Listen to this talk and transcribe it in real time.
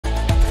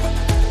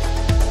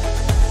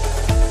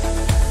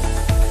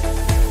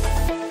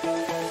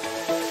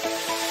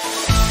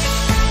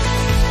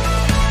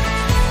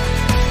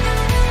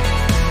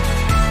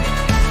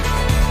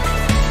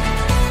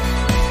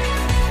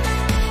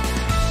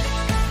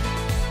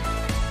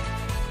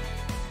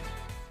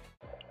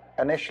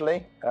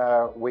Initially,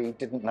 we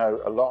didn't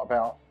know a lot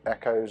about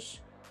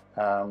Echoes.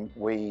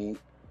 We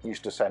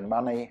used to send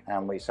money,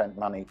 and we sent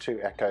money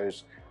to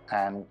Echoes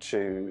and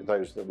to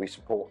those that we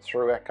support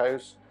through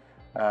Echoes,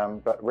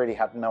 but really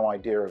had no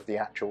idea of the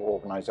actual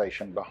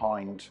organisation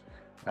behind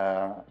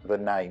the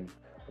name.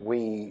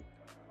 We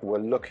were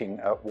looking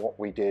at what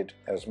we did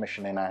as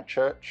mission in our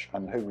church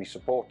and who we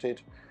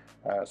supported.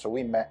 So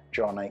we met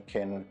John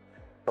Aitken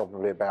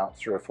probably about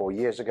 3 or 4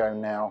 years ago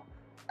now,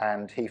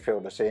 and he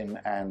filled us in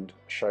and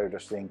showed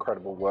us the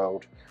incredible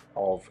world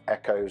of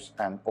Echoes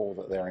and all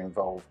that they're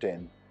involved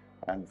in.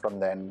 And from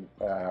then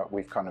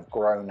we've kind of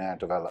grown our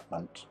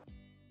development.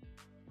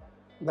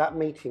 That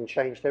meeting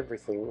changed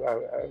everything.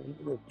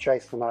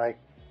 Jason and I,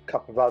 a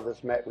couple of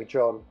others, met with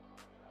John,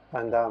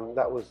 and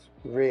that was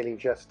really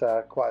just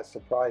quite a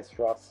surprise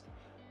for us,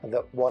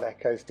 that what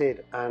Echoes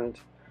did. And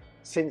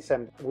since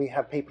then we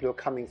have people who are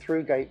coming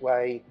through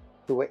Gateway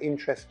who are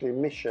interested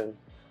in mission,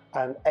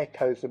 and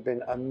Echoes have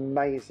been an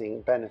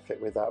amazing benefit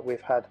with that.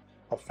 We've had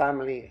a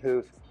family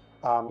who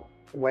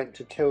went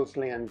to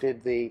Tilsley and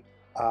did the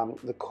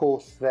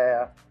course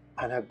there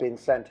and have been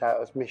sent out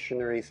as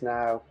missionaries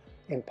now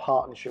in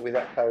partnership with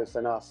Echoes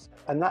and us.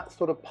 And that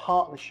sort of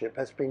partnership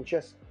has been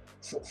just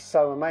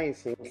so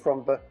amazing.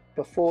 From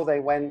before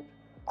they went,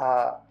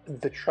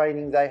 the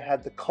training they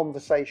had, the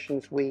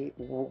conversations we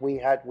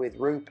had with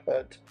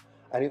Rupert,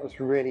 and it was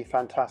really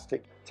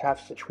fantastic to have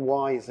such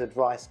wise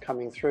advice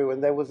coming through.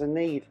 And there was a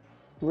need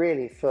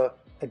really for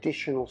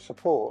additional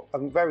support,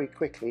 and very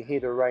quickly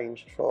he'd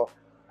arranged for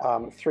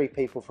 3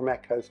 people from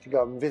Echoes to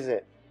go and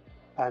visit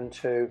and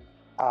to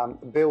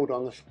build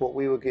on the support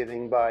we were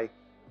giving by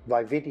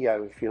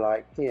video, if you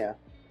like, here.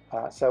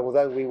 So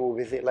although we will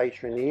visit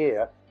later in the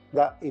year,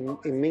 that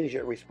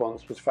immediate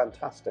response was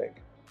fantastic.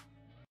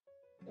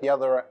 The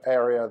other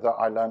area that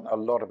I learned a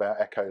lot about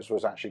Echoes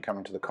was actually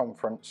coming to the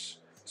conference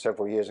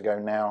several years ago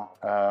now.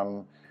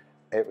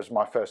 It was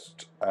my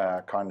first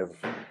kind of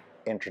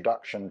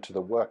introduction to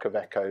the work of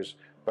Echoes,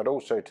 but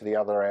also to the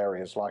other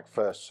areas like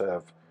First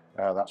Serve.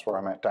 That's where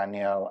I met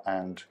Danielle,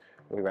 and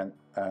we went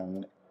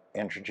and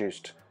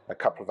introduced a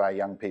couple of our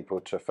young people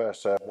to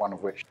First Serve, one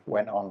of which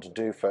went on to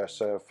do First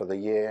Serve for the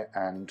year,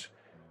 and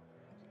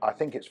I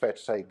think it's fair to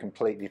say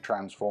completely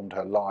transformed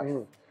her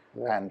life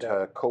and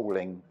her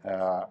calling,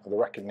 the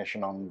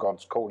recognition on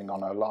God's calling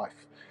on her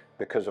life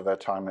because of her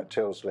time at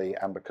Tilsley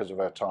and because of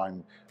her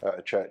time at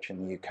a church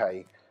in the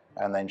UK.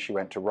 And then she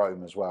went to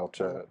Rome as well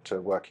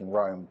to work in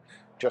Rome.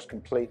 Just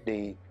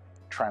completely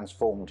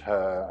transformed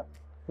her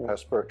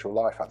spiritual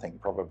life, I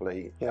think,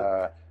 probably.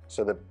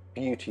 So the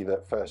beauty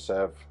that First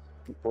Serve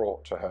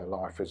brought to her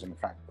life is in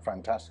fact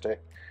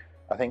fantastic.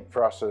 I think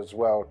for us as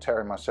well,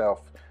 Terry,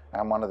 myself,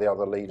 and one of the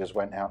other leaders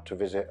went out to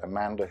visit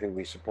Amanda, who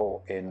we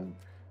support in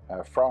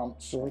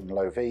France, in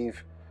Lviv,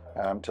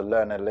 to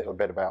learn a little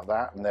bit about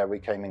that. And there we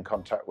came in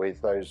contact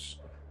with those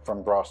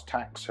from Brass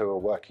Tacks who are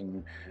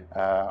working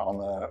on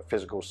the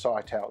physical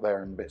site out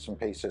there in bits and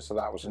pieces. So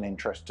that was an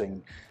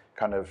interesting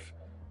kind of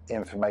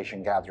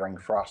information gathering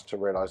for us to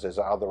realise there's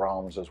other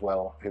arms as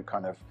well who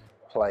kind of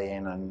play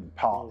in and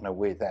partner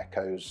with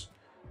Echoes.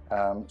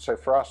 So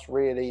for us,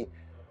 really,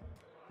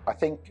 I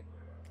think,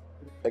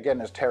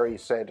 again, as Terry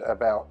said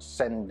about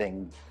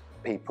sending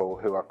people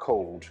who are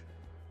called,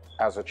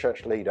 as a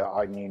church leader,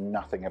 I knew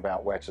nothing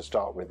about where to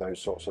start with those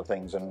sorts of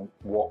things and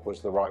what was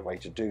the right way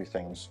to do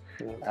things.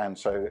 And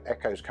so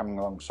Echoes coming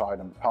alongside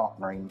and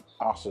partnering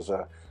us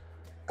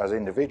as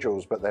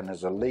individuals, but then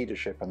as a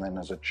leadership and then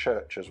as a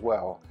church as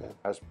well,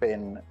 has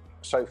been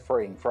so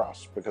freeing for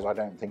us, because I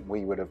don't think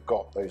we would have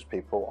got those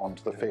people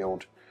onto the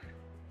field.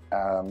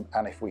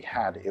 And if we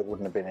had, it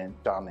wouldn't have been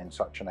done in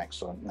such an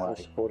excellent way.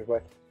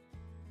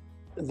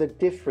 The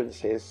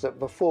difference is that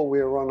before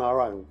we were on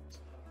our own,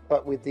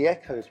 but with the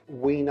Echoes,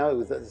 we know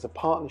that there's a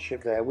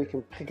partnership there. We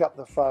can pick up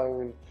the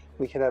phone,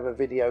 we can have a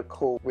video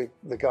call with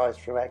the guys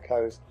from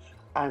Echoes,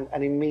 and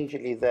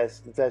immediately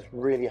there's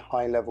really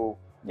high level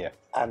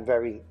and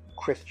very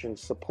Christian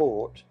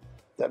support.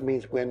 That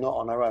means we're not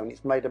on our own.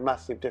 It's made a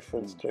massive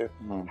difference to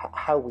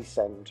how we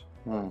send,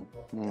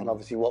 and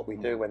obviously what we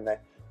do when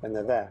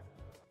they're there.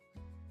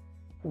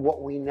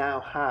 What we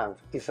now have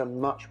is a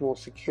much more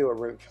secure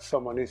route for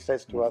someone who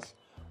says to us,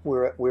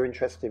 we're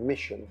interested in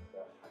mission.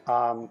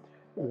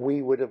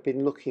 We would have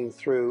been looking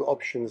through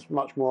options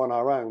much more on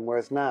our own,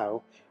 whereas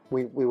now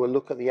we will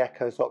look at the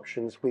Echoes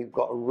options. We've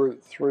got a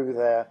route through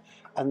there,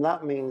 and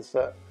that means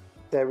that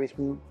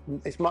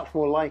it's much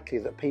more likely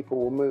that people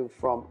will move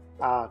from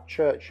our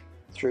church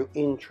through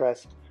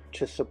interest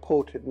to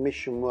supported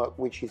mission work,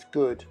 which is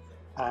good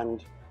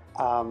and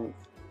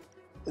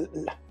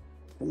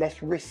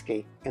less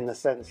risky, in the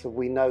sense of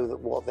we know that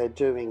what they're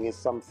doing is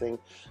something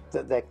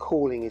that their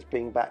calling is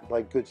being backed by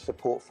good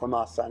support from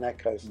us and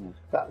Echoes.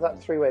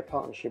 That three-way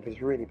partnership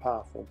is really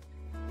powerful.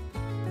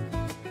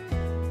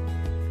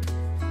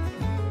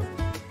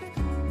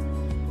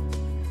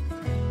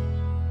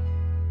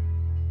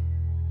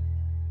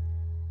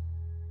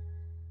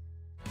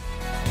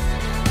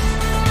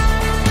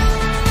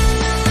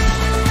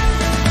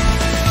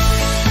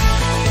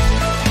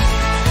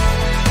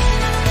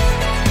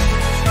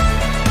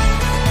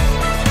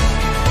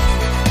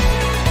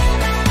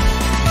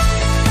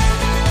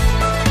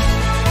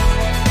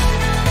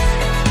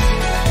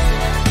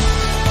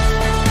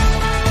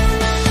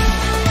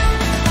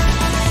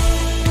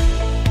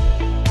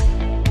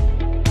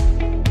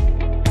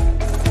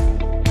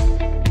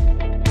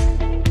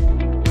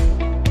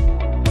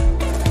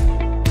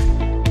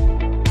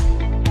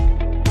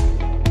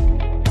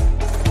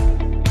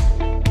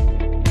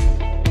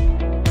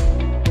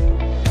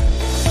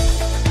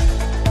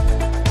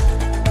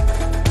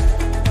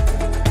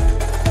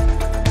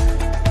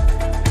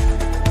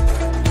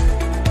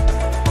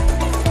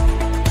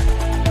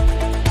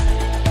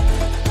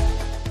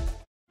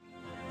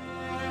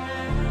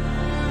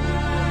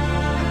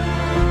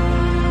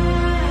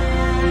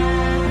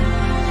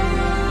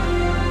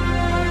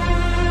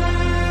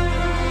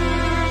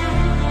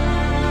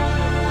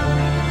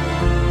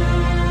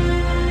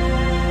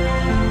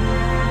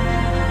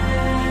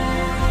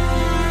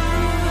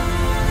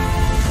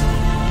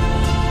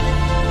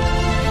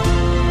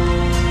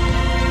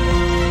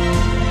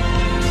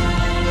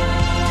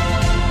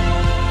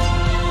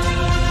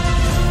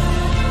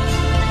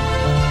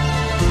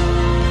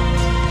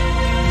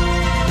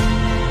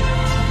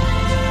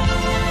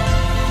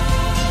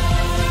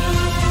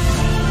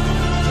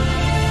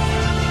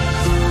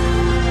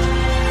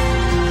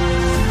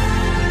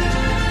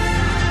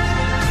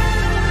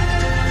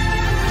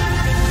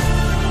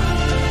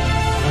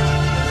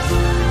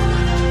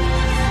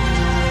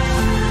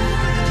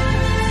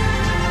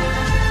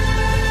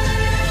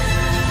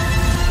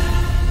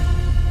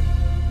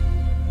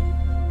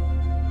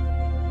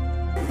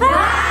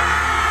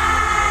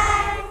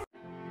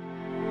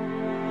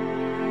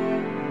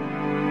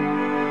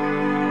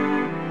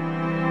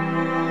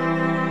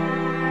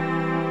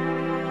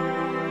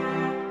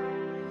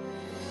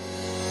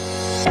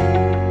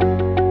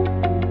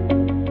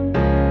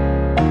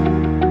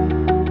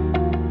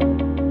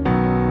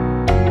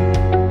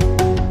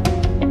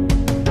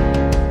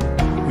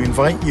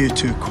 invite you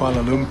to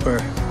Kuala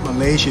Lumpur,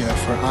 Malaysia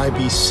for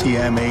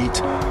IBCM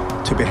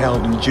 8 to be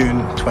held in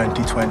June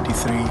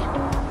 2023.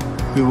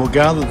 We will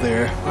gather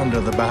there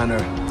under the banner,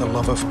 "The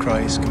Love of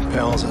Christ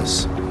Compels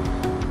Us."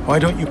 Why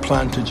don't you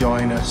plan to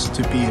join us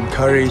to be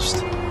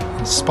encouraged,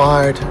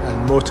 inspired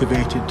and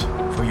motivated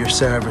for your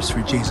service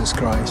for Jesus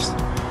Christ?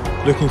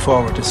 Looking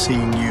forward to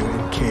seeing you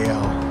in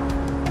KL.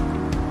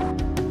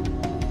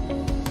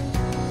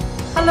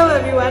 Hello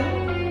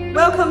everyone,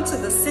 welcome to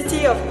the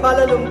city of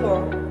Kuala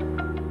Lumpur.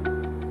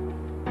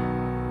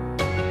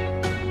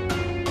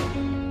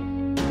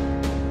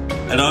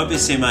 At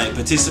IBCM 8,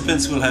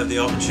 participants will have the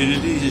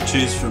opportunity to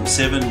choose from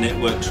 7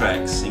 network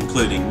tracks,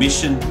 including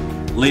mission,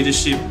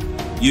 leadership,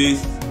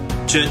 youth,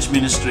 church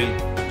ministry,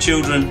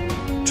 children,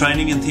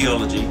 training in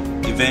theology,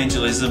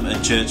 evangelism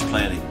and church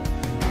planning.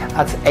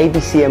 At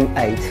IBCM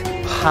 8,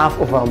 half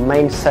of our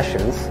main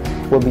sessions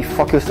will be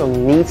focused on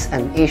needs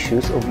and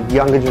issues of the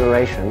younger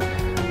generation,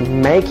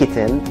 make it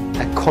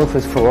a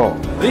conference for all.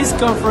 This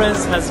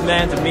conference has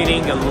meant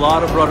meeting a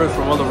lot of brothers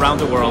from all around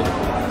the world,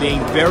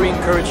 being very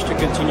encouraged to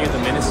continue the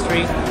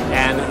ministry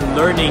and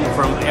learning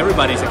from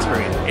everybody's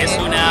experience. Es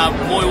una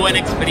muy buena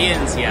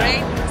experiencia.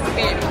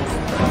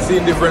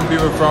 Seeing different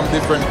people from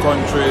different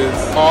countries,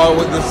 all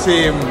with the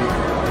same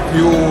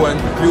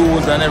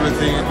views and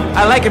everything.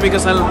 I like it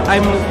because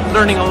I'm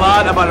learning a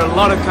lot about a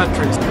lot of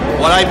countries.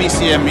 What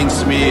IBCM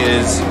means to me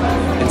is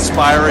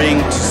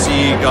inspiring to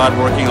see God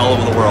working all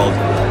over the world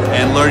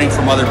and learning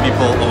from other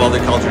people of other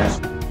cultures.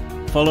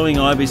 Following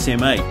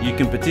IBCM 8, you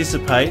can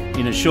participate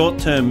in a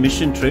short-term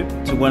mission trip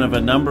to one of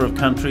a number of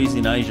countries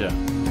in Asia.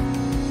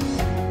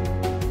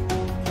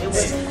 It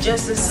was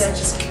just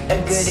such a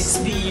good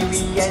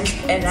experience,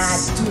 and I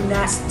do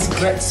not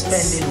regret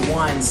spending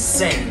 1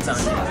 cent on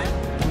it.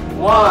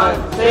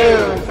 1,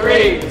 2,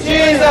 3,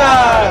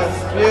 Jesus!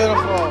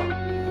 Beautiful.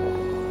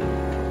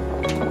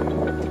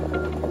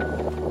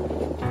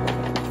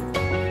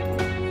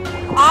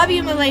 I'll be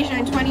in Malaysia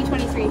in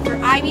 2023 for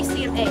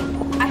IBCM 8.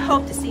 I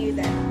hope to see you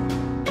there.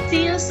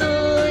 See you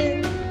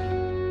soon.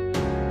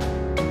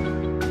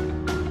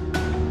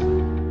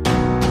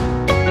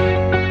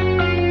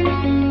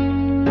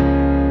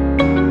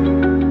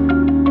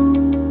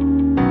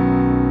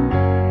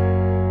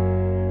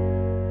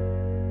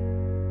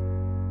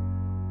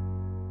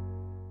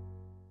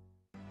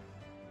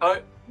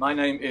 Hello, my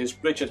name is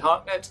Richard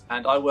Hartnett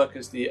and I work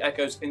as the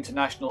ECHO's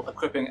International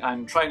Equipping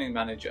and Training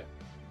Manager.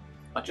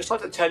 I'd just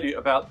like to tell you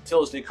about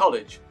Tyldesley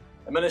College,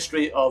 a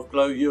ministry of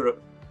Glow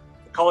Europe.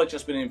 The college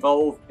has been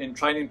involved in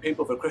training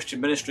people for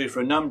Christian ministry for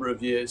a number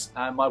of years,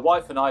 and my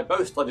wife and I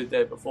both studied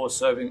there before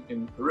serving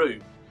in Peru.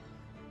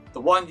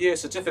 The 1-year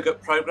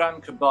certificate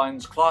program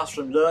combines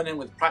classroom learning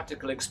with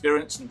practical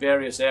experience in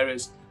various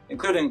areas,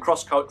 including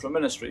cross-cultural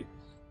ministry.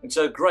 It's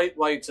a great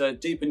way to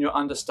deepen your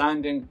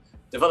understanding,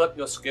 develop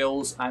your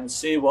skills and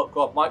see what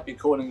God might be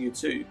calling you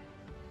to.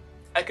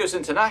 ECHOS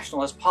International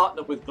has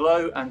partnered with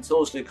Glow and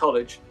Tyldesley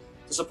College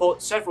to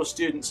support several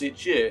students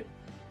each year.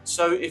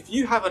 So if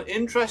you have an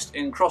interest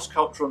in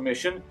cross-cultural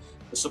mission,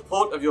 the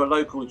support of your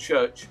local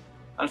church,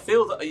 and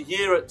feel that a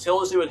year at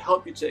Tyldesley would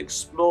help you to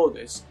explore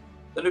this,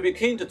 then we'd be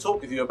keen to talk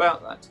with you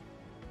about that.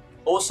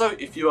 Also,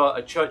 if you are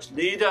a church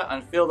leader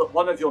and feel that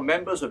one of your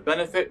members would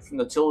benefit from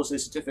the Tyldesley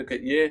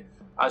Certificate Year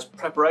as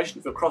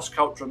preparation for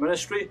cross-cultural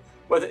ministry,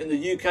 whether in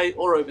the UK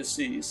or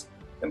overseas,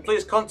 then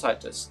please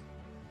contact us.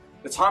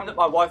 The time that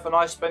my wife and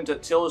I spent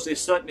at Tyldesley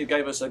certainly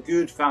gave us a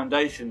good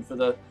foundation for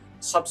the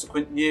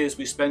subsequent years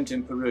we spent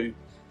in Peru.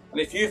 And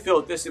if you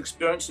feel this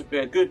experience would be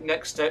a good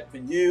next step for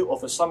you or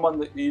for someone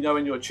that you know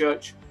in your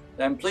church,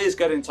 then please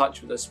get in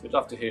touch with us. We'd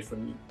love to hear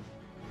from you.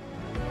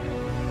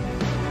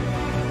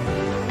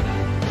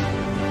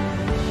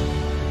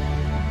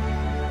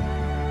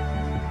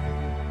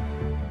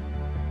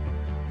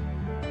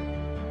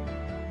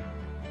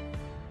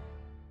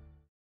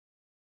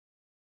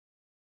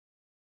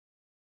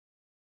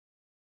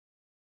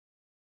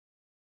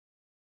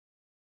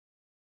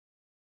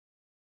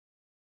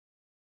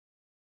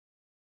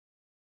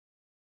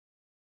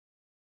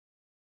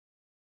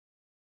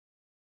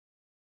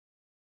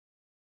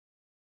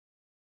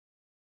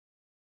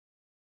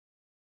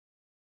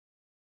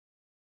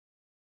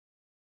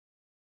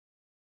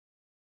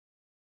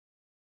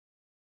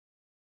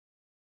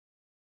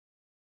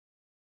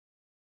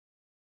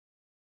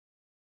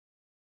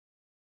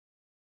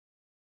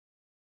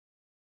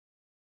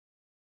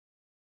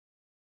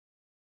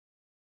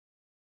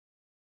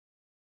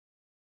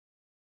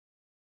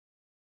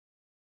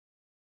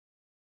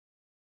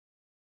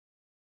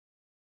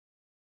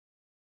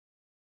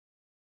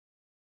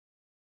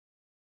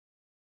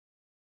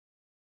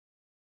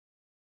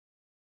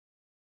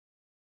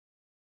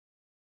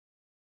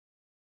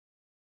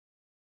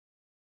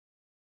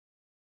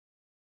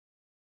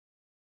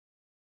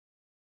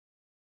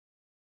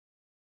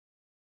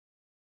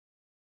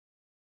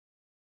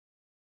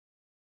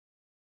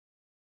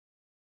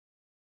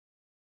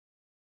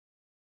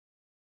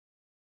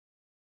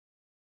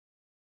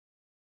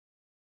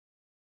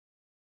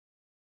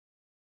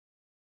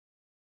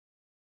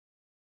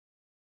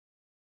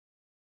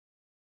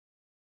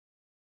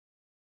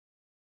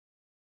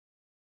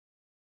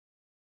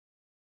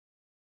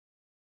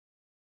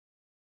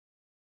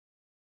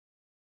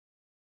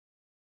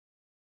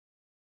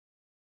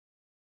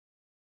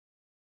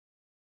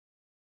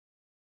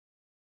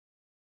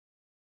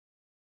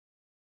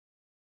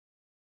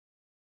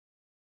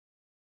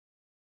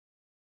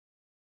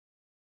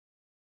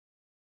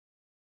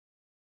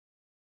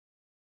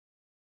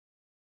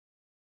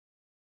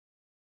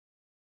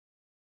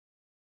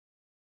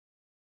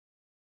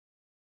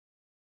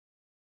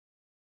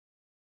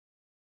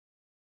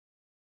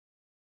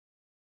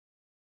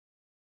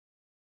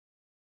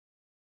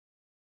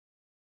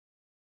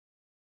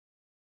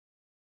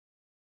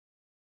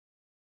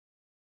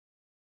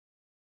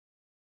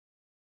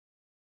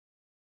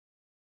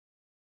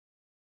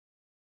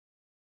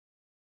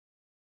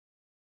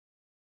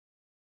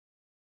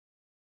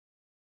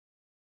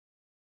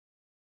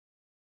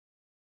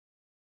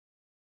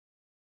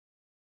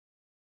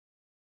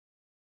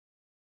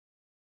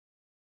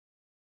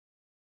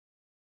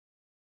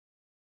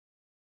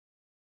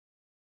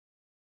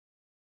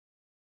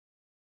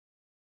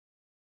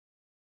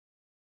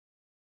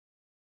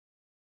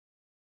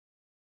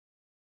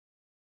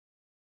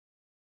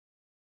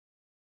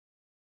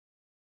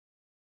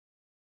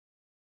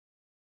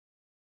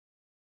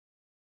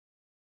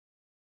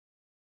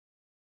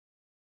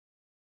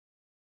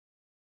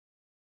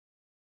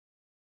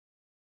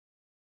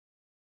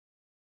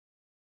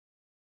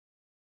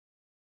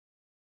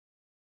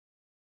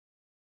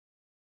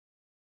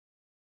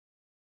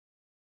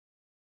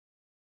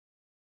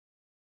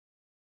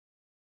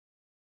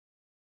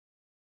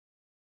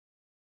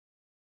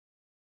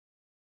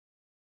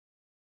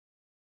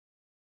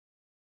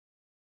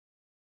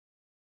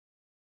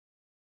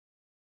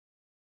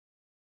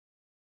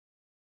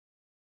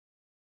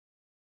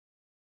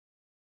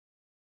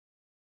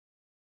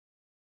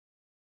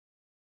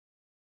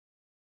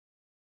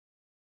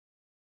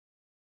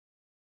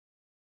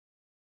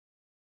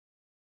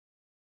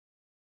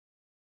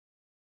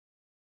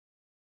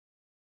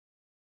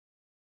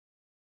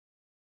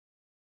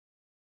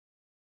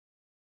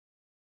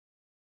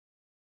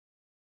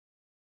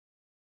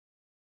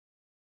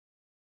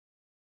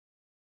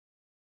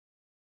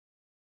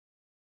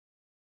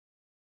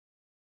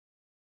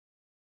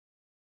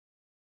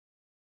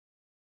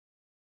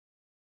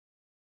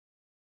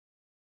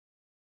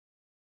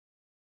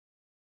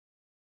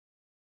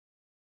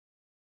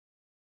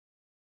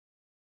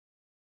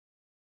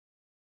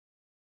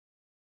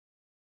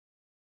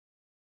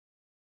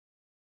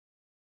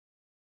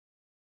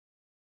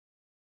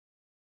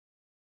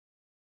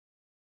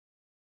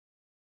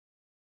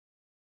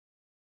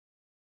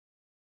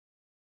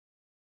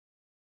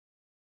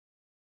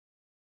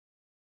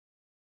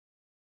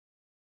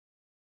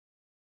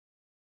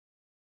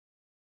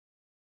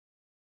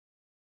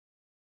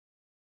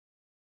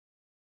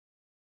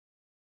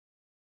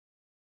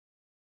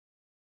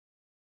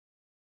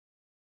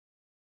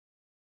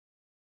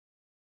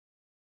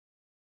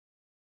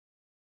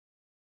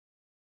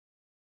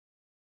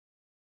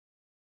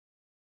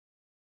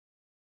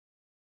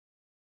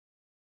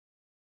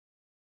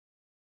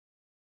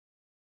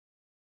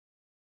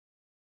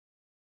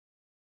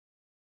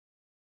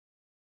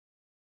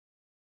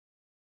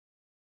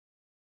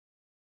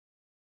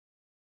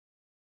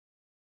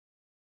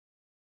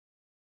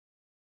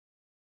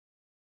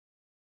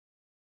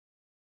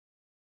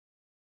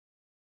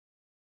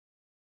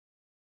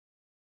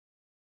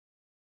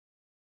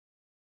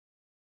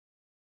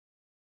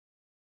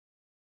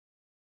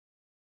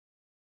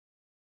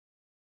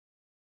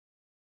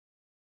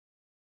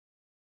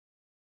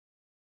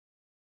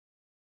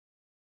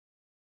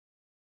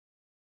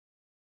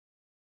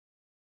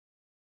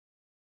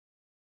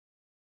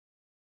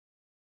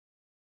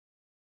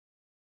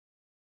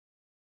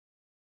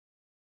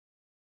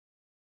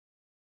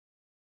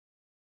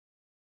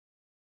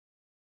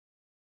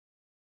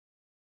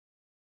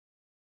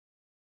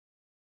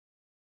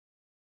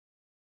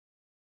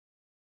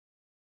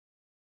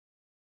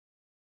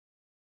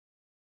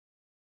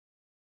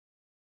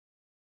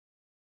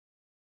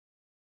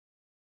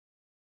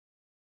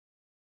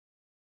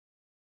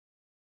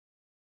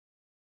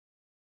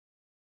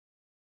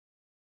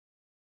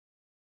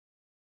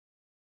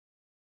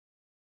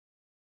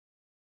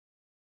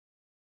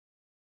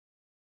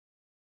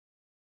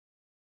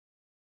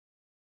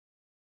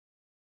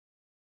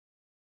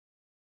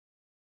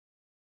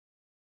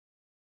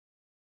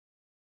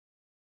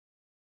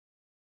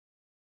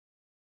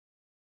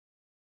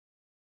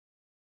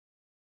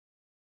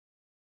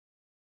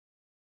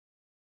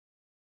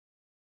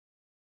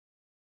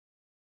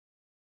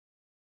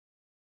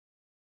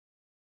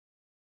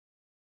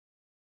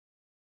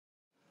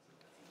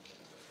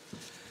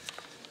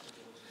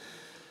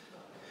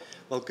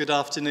 Well, good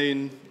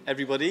afternoon,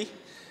 everybody,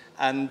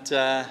 and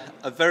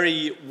a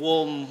very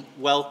warm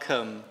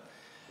welcome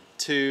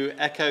to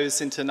Echoes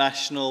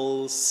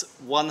International's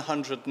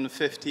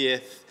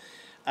 150th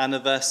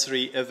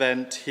anniversary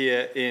event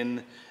here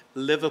in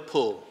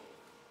Liverpool.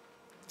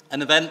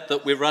 An event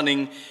that we're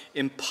running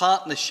in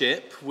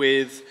partnership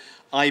with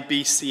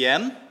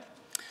IBCM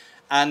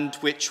and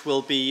which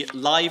will be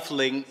live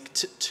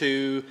linked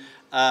to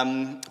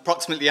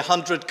approximately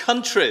 100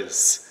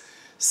 countries.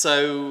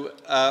 So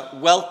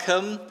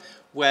welcome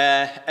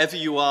wherever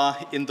you are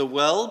in the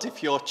world.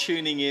 If you're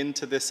tuning in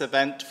to this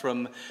event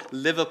from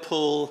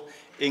Liverpool,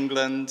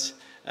 England,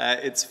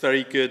 it's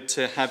very good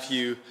to have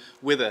you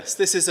with us.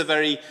 This is a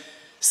very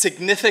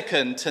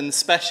significant and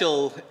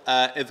special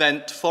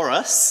event for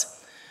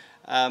us.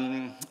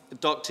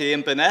 Dr.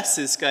 Ian Burness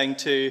is going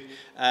to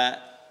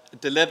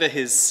deliver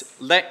his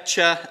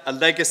lecture, A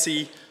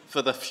Legacy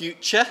for the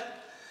Future,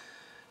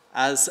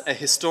 as a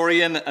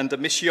historian and a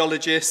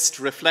missiologist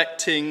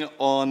reflecting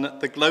on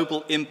the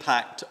global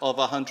impact of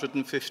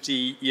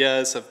 150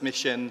 years of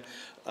mission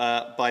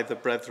by the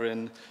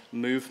Brethren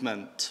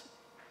movement.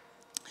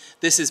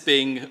 This is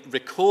being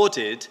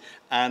recorded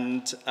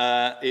and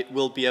it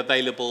will be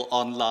available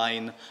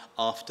online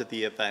after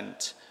the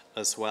event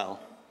as well.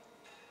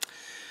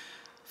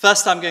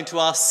 First, I'm going to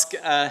ask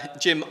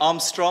Jim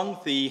Armstrong,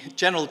 the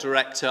General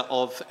Director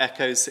of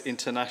Echoes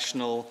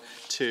International,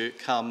 to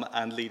come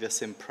and lead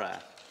us in prayer.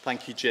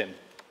 Thank you, Jim.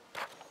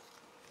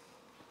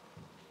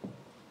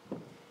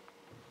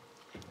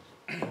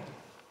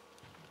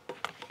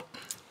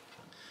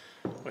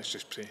 Let's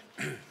just pray.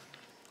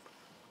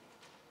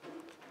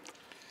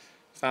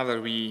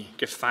 Father, we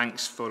give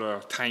thanks for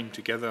our time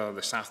together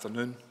this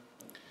afternoon.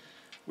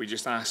 We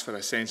just ask for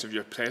a sense of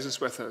your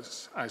presence with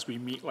us as we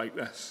meet like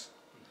this.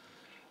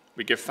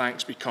 We give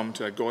thanks we come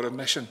to a God of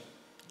mission,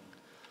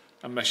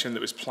 a mission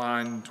that was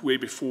planned way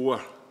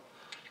before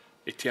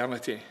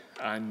eternity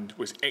and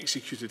was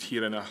executed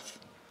here on earth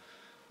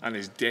and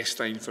is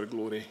destined for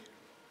glory.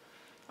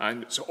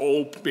 And it's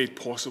all made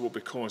possible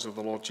because of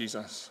the Lord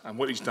Jesus and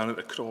what he's done at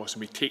the cross.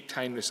 And we take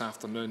time this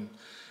afternoon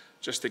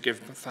just to give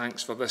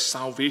thanks for this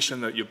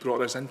salvation that you've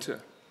brought us into,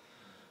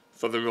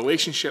 for the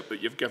relationship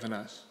that you've given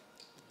us,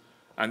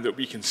 and that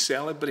we can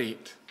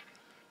celebrate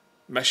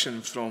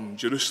mission from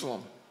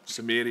Jerusalem,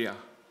 Samaria,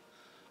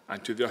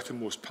 and to the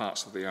uttermost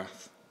parts of the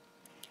earth.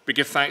 We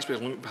give thanks we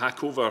look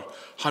back over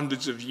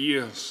hundreds of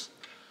years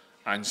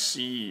and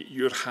see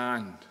your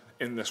hand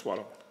in this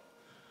world,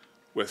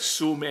 with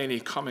so many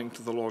coming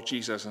to the Lord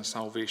Jesus and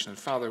salvation. And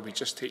Father, we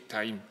just take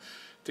time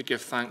to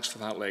give thanks for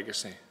that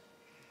legacy.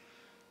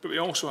 But we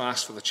also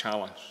ask for the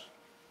challenge.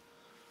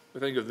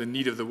 We think of the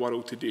need of the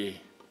world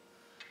today.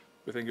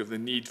 We think of the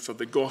need for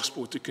the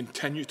gospel to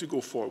continue to go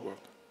forward.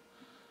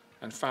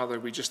 And Father,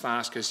 we just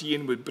ask, as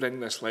Ian would bring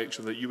this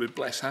lecture, that you would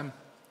bless him,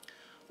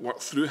 work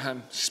through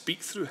him,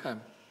 speak through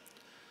him,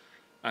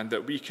 and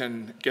that we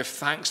can give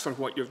thanks for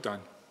what you've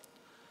done,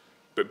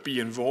 but be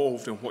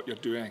involved in what you're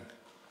doing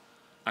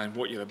and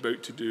what you're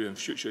about to do in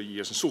future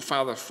years. And so,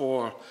 Father,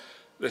 for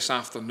this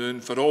afternoon,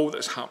 for all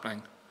that's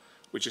happening,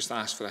 we just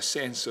ask for a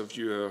sense of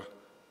your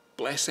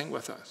blessing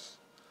with us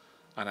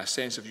and a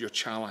sense of your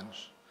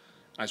challenge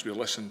as we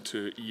listen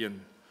to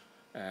Ian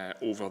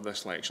over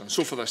this lecture. And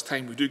so for this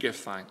time, we do give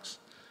thanks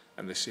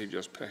in the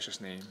Saviour's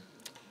precious name.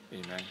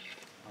 Amen.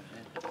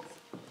 Amen.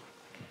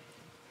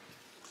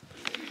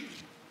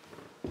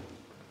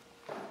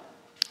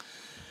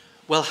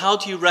 Well, how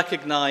do you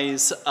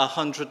recognize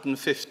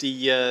 150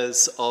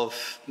 years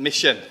of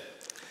mission?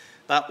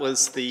 That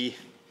was the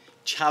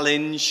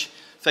challenge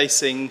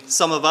facing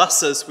some of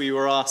us as we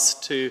were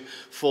asked to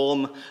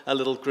form a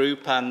little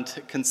group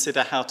and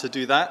consider how to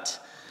do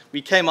that.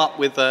 We came up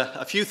with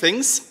a few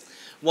things.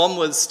 One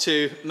was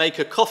to make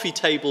a coffee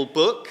table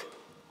book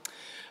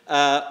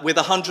with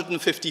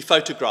 150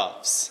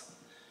 photographs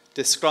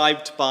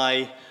described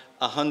by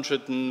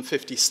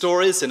 150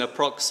 stories in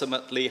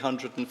approximately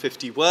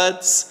 150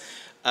 words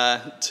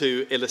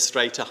to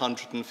illustrate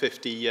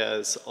 150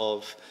 years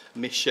of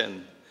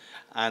mission.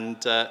 And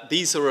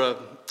these are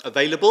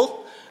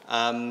available,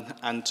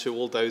 and to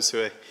all those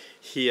who are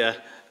here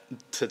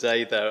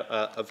today, they're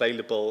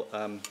available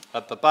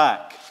at the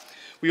back.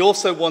 We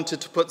also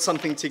wanted to put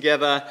something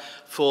together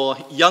for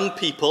young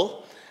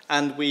people,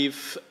 and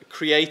we've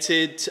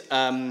created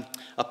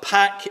a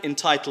pack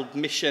entitled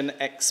Mission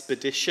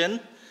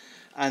Expedition,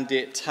 and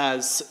it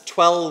has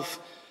 12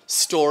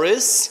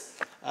 stories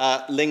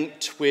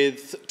linked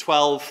with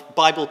 12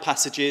 Bible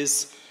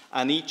passages,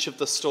 and each of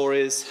the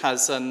stories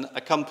has an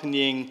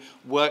accompanying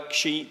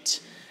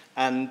worksheet.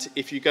 And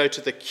if you go to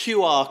the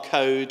QR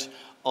code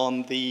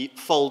on the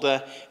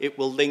folder, it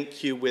will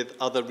link you with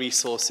other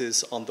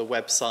resources on the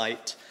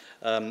website,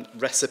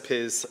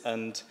 recipes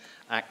and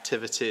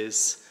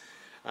activities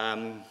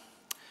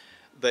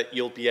that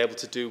you'll be able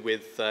to do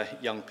with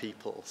young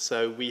people.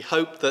 So we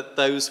hope that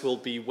those will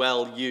be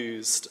well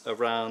used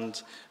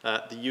around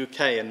the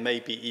UK and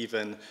maybe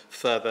even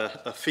further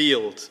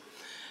afield.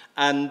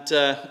 And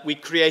we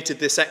created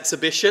this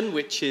exhibition,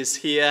 which is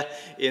here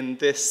in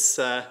this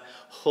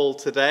hall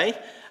today,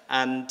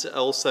 and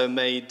also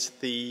made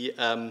the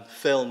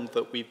film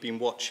that we've been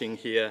watching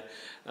here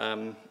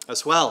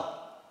as well.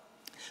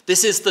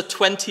 This is the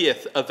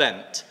 20th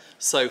event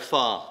so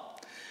far.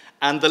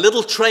 And the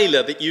little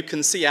trailer that you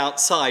can see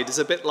outside is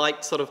a bit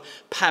like sort of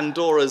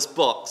Pandora's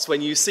box. When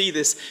you see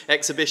this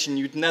exhibition,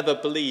 you'd never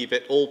believe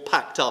it all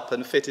packed up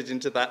and fitted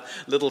into that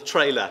little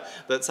trailer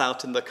that's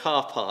out in the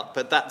car park.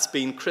 But that's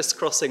been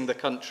crisscrossing the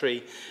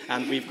country,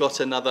 and we've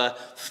got another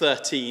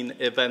 13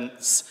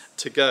 events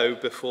to go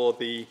before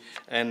the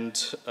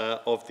end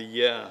of the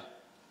year.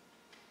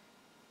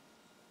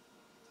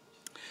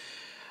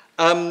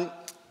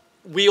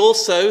 We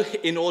also,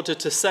 in order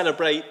to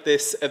celebrate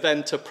this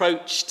event,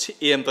 approached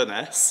Ian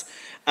Burness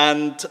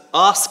and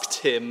asked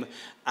him,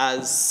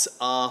 as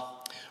our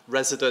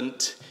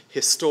resident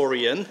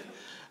historian,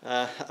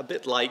 a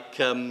bit like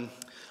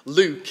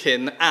Luke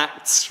in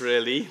Acts,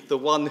 really, the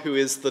one who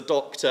is the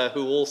doctor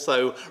who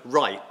also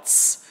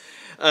writes.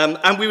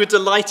 And we were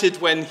delighted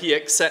when he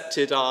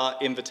accepted our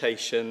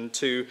invitation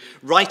to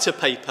write a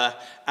paper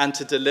and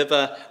to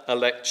deliver a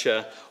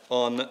lecture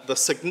on the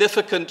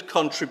significant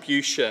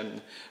contribution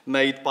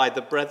made by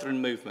the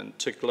Brethren movement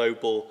to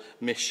global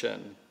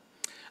mission.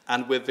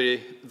 And we're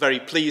very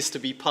pleased to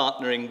be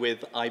partnering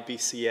with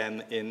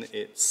IBCM in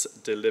its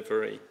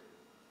delivery.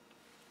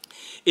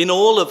 In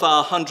all of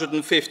our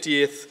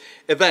 150th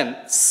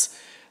events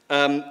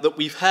that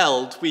we've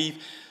held,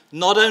 we've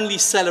not only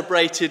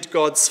celebrated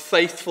God's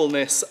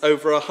faithfulness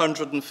over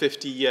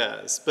 150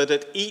 years, but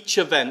at each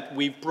event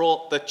we've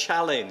brought the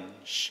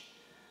challenge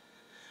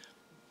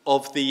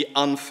of the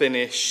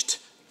unfinished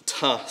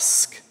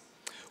task,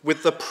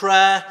 with the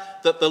prayer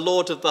that the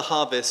Lord of the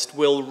harvest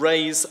will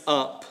raise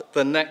up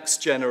the next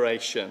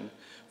generation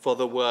for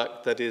the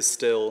work that is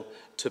still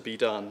to be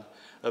done,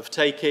 of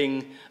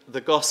taking the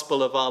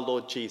gospel of our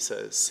Lord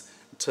Jesus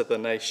to the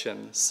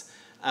nations.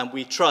 And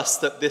we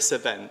trust that this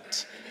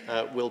event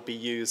will be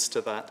used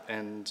to that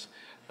end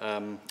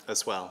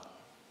as well.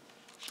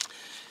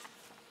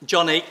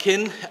 John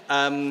Aitken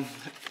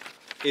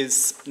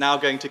is now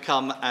going to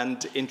come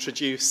and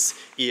introduce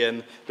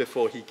Ian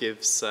before he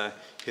gives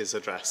his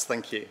address.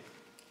 Thank you.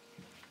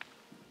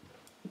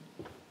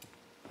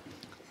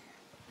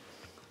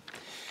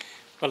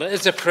 Well, it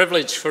is a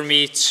privilege for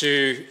me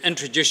to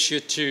introduce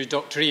you to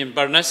Dr. Ian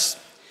Burness,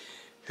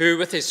 who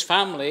with his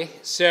family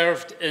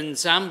served in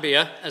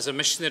Zambia as a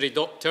missionary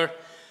doctor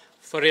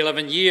for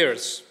 11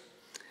 years,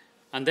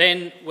 and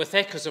then with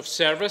Echoes of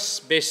Service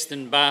based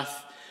in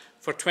Bath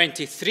for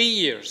 23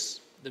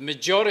 years. The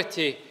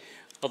majority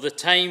of the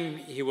time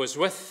he was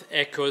with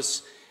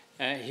Echoes,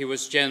 he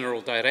was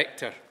General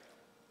Director.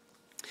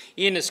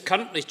 Ian is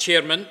currently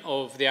Chairman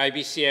of the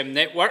IBCM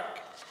Network.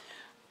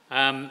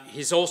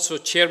 He's also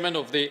Chairman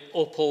of the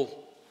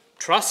Opal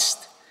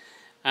Trust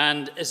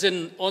and is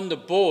on the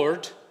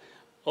board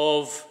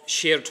of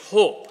Shared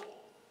Hope.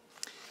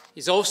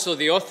 He's also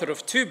the author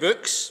of 2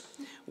 books,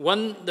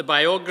 one, the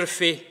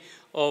biography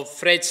of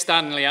Fred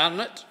Stanley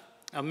Arnott,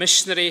 a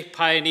missionary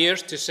pioneer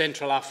to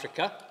Central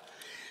Africa,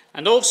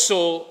 and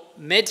also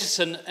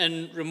Medicine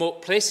in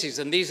Remote Places,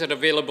 and these are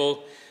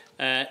available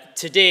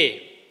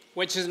today,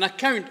 which is an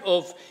account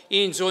of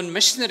Ian's own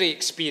missionary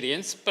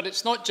experience, but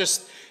it's not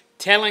just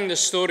telling the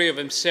story of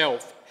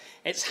himself,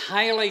 it's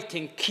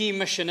highlighting key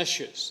mission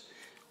issues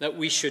that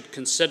we should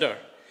consider,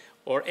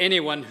 or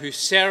anyone who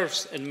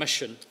serves in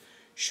mission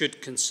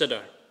should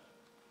consider.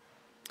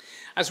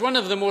 As one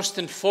of the most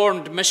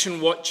informed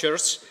mission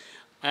watchers,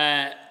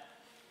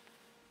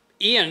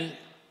 Ian,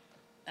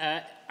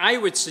 I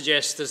would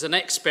suggest, is an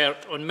expert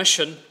on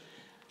mission,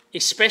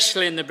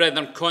 especially in the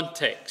Brethren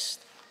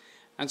context.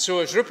 And so,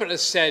 as Rupert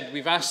has said,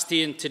 we've asked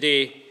Ian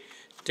today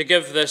to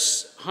give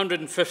this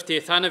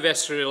 150th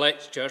anniversary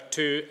lecture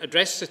to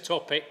address the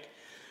topic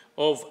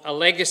of a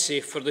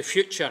legacy for the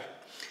future,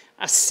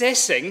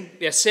 assessing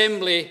the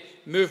Assembly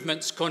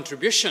movement's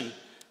contribution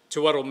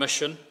to world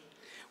mission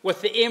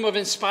with the aim of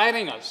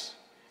inspiring us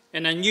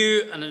in a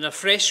new and in a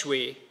fresh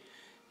way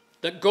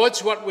that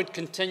God's work would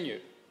continue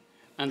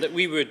and that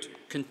we would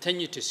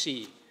continue to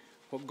see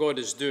what God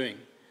is doing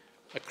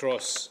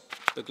across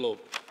the globe.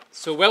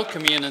 So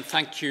welcome, Ian, and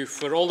thank you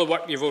for all the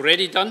work you've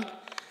already done,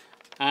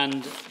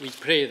 and we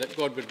pray that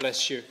God would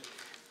bless you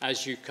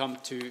as you come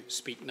to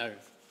speak now.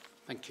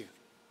 Thank you.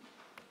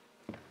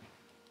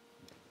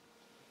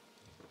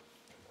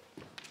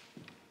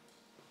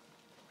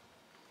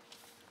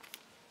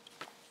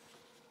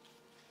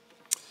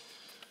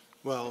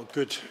 Well,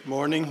 good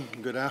morning,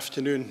 good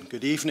afternoon,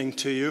 good evening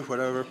to you,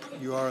 wherever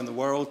you are in the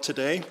world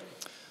today.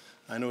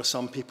 I know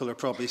some people are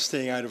probably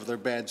staying out of their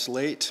beds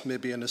late,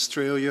 maybe in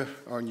Australia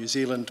or New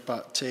Zealand,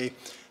 but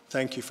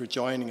thank you for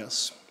joining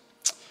us.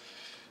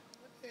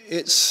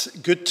 It's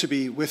good to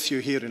be with you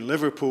here in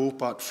Liverpool,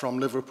 but from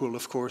Liverpool,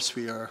 of course,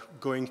 we are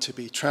going to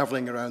be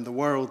travelling around the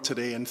world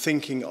today and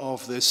thinking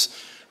of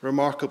this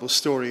remarkable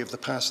story of the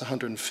past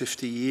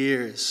 150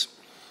 years.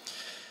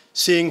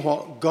 Seeing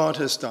what God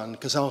has done,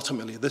 because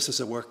ultimately this is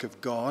a work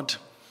of God,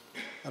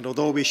 And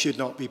although we should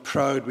not be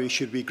proud, we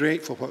should be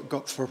grateful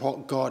for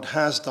what God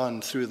has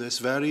done through this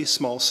very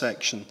small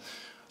section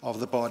of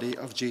the body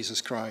of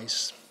Jesus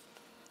Christ.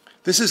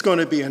 This is going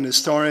to be an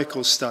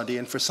historical study,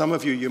 and for some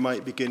of you, you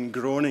might begin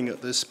groaning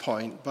at this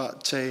point,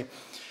 but I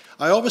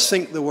always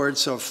think the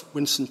words of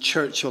Winston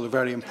Churchill are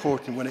very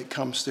important when it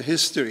comes to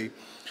history.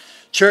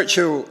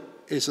 Churchill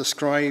is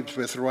ascribed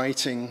with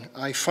writing,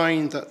 "I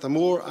find that the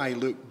more I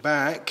look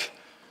back,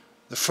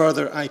 the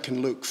further I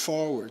can look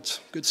forward."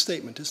 Good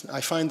statement, isn't it?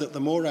 I find that the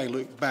more I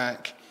look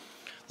back,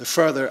 the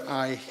further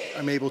I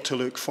am able to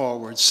look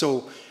forward.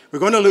 So we're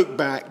going to look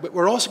back, but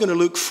we're also going to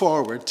look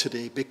forward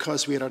today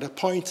because we're at a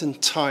point in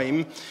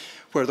time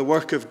where the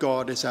work of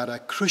God is at a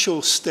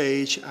crucial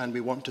stage, and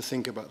we want to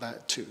think about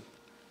that too.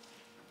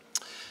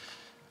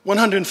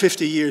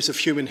 150 years of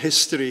human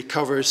history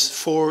covers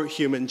 4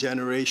 human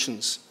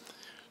generations.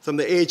 From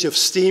the age of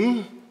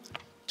steam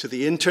to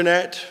the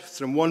internet,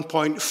 from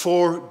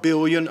 1.4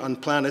 billion on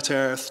planet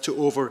Earth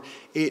to over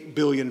 8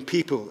 billion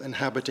people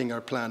inhabiting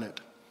our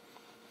planet.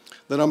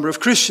 The number of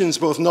Christians,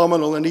 both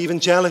nominal and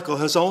evangelical,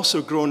 has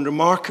also grown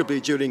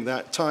remarkably during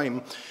that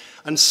time,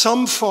 and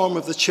some form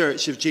of the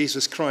Church of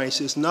Jesus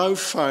Christ is now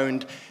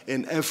found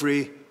in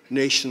every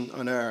nation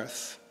on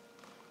earth.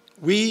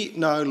 We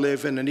now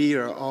live in an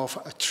era of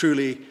a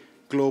truly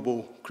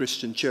global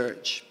Christian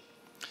church.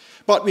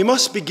 But we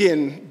must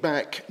begin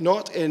back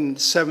not in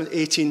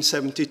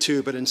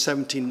 1872, but in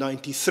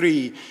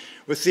 1793,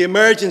 with the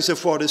emergence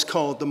of what is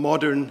called the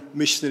modern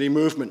missionary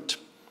movement.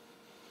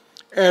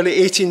 Early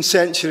 18th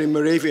century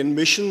Moravian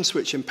missions,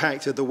 which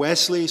impacted the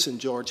Wesleys and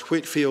George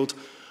Whitefield,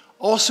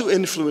 also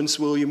influenced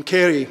William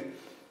Carey,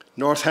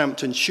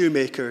 Northampton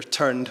shoemaker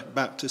turned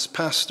Baptist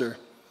pastor.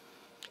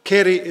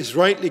 Carey is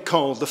rightly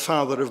called the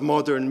father of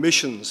modern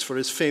missions for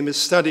his famous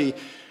study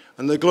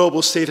on the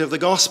global state of the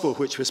gospel,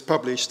 which was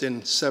published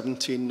in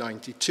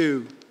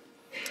 1792.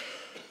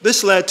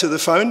 This led to the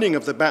founding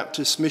of the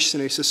Baptist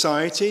Missionary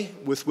Society,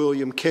 with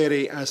William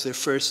Carey as their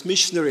first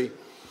missionary.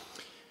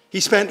 He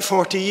spent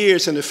 40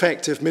 years in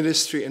effective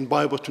ministry and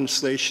Bible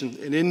translation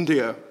in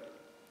India.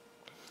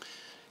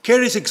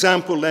 Carey's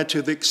example led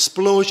to the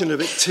explosion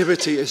of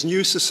activity as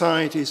new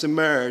societies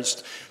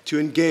emerged to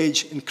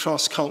engage in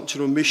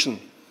cross-cultural mission,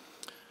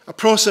 a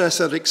process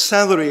that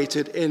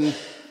accelerated in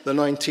the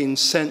 19th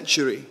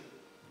century.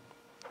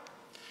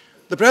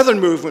 The Brethren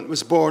movement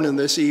was born in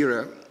this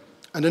era,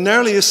 and an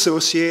early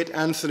associate,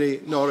 Anthony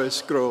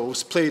Norris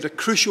Groves, played a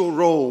crucial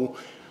role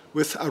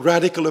with a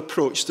radical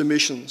approach to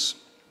missions.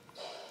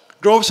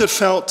 Groves had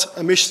felt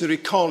a missionary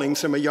calling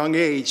from a young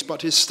age,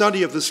 but his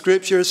study of the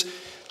scriptures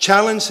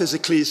challenged his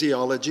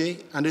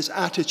ecclesiology and his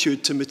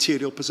attitude to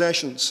material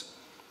possessions.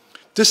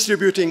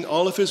 Distributing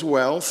all of his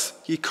wealth,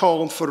 he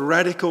called for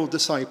radical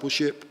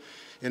discipleship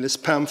in his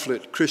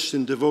pamphlet,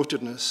 Christian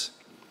Devotedness.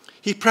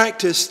 He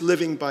practiced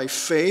living by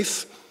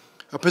faith,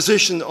 a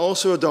position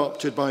also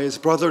adopted by his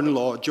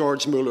brother-in-law,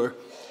 George Muller,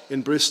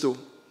 in Bristol.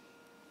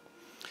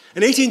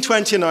 In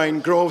 1829,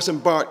 Groves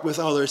embarked with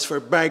others for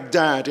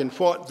Baghdad in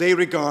what they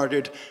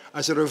regarded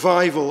as a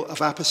revival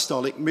of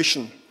apostolic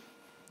mission.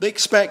 They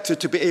expected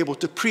to be able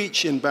to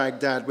preach in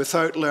Baghdad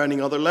without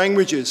learning other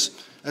languages,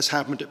 as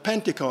happened at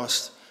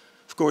Pentecost.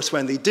 Of course,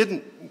 when they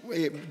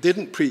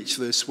didn't preach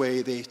this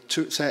way, they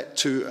set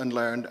to and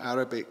learned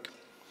Arabic.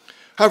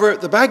 However,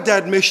 the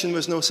Baghdad mission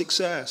was no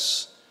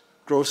success.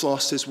 Groves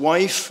lost his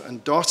wife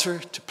and daughter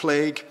to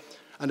plague,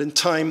 and in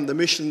time the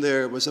mission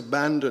there was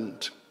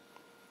abandoned.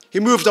 He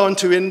moved on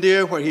to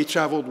India, where he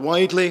traveled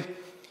widely,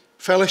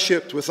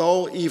 fellowshipped with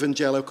all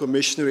evangelical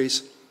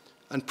missionaries,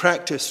 and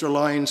practiced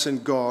reliance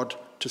in God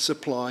to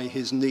supply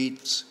his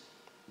needs.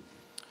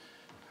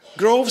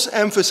 Groves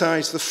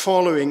emphasized the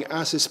following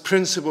as his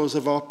principles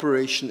of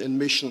operation in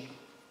mission.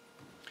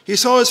 He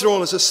saw his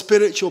role as a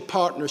spiritual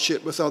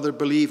partnership with other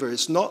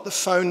believers, not the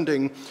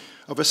founding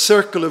of a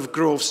circle of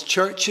Groves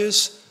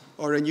churches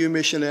or a new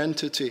mission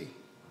entity.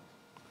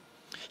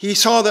 He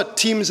saw that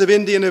teams of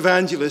Indian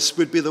evangelists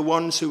would be the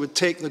ones who would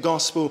take the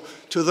gospel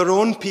to their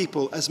own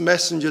people as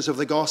messengers of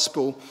the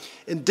gospel,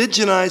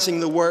 indigenizing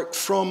the work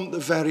from the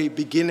very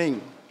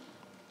beginning.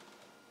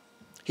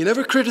 He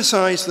never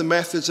criticized the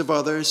methods of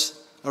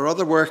others or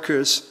other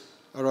workers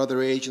or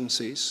other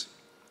agencies.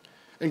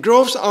 And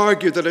Groves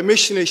argued that a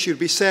missionary should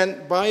be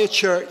sent by a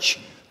church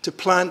to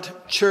plant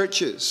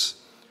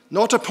churches,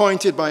 not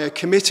appointed by a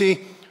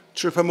committee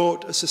to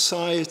promote a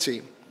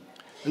society.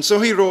 And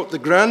so he wrote, the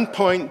grand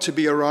point to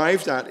be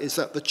arrived at is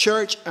that the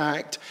church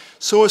act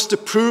so as to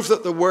prove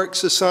that the work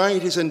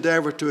societies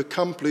endeavor to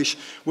accomplish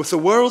with the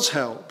world's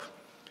help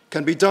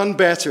can be done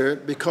better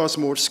because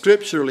more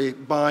scripturally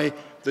by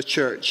the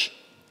church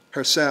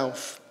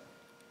herself.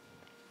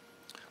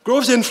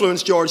 Groves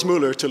influenced George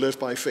Muller to live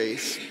by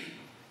faith.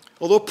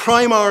 Although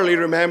primarily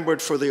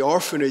remembered for the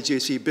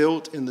orphanages he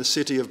built in the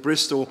city of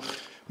Bristol,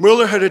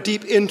 Muller had a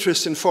deep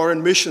interest in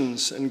foreign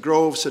missions, and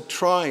Groves had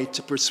tried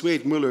to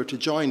persuade Muller to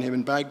join him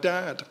in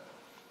Baghdad.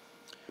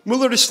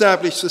 Muller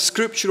established the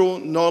Scriptural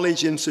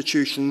Knowledge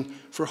Institution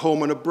for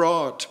Home and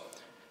Abroad.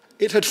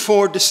 It had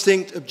 4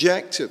 distinct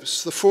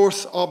objectives. The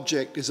 4th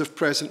object is of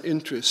present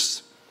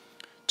interest.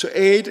 to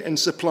aid in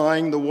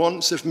supplying the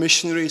wants of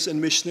missionaries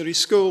and missionary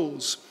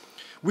schools.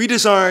 We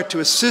desire to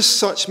assist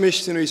such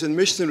missionaries and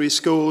missionary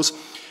schools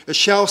as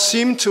shall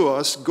seem to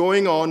us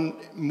going on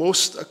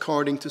most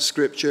according to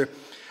Scripture,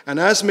 and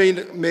as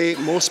may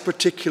most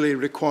particularly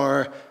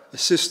require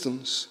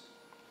assistance.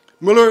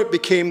 Muller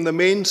became the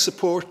main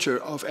supporter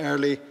of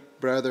early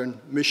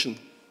Brethren mission.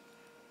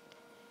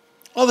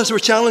 Others were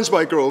challenged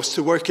by Groves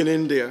to work in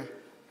India.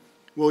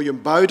 William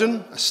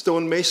Bowden, a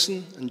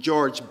stonemason, and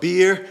George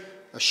Beer,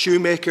 a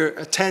shoemaker,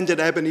 attended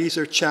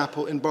Ebenezer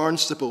Chapel in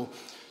Barnstaple,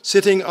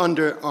 sitting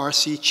under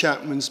R.C.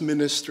 Chapman's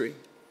ministry.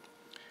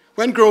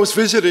 When Groves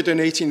visited in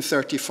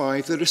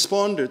 1835, they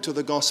responded to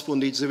the gospel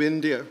needs of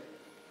India.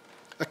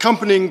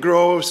 Accompanying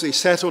Groves, they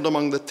settled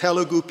among the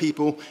Telugu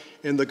people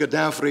in the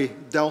Godavari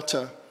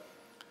Delta.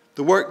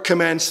 The work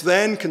commenced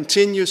then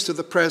continues to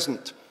the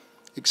present,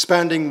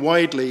 expanding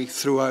widely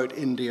throughout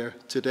India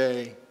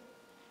today.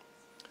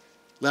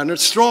 Leonard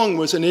Strong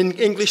was an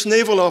English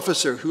naval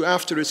officer who,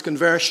 after his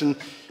conversion,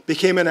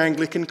 became an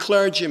Anglican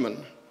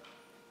clergyman.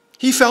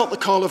 He felt the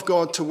call of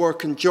God to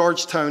work in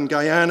Georgetown,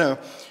 Guyana,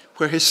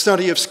 where his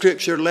study of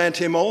Scripture led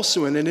him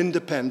also in an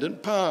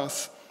independent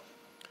path.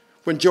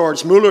 When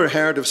George Muller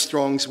heard of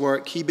Strong's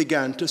work, he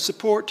began to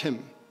support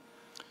him.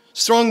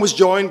 Strong was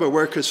joined by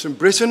workers from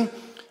Britain,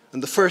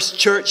 and the first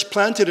church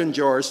planted in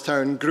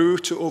Georgetown grew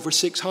to over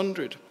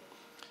 600.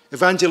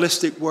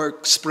 Evangelistic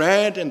work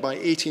spread, and by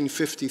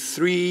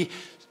 1853,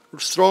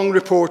 Strong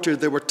reported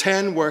there were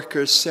 10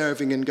 workers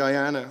serving in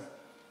Guyana.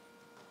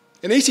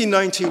 In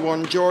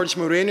 1891, George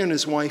Moreno and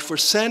his wife were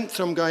sent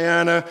from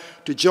Guyana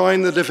to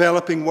join the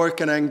developing work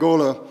in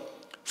Angola,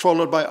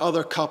 followed by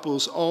other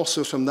couples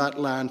also from that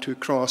land who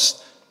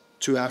crossed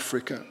to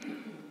Africa.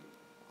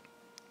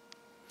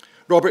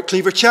 Robert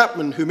Cleaver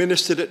Chapman, who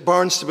ministered at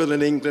Barnstaple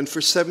in England for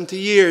 70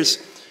 years,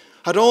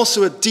 had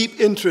also a deep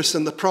interest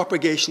in the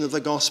propagation of the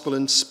gospel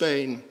in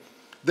Spain,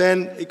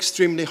 then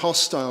extremely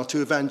hostile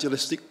to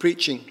evangelistic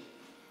preaching.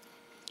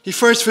 He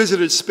first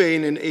visited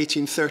Spain in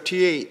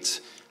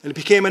 1838 and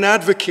became an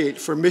advocate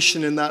for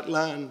mission in that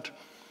land.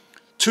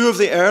 Two of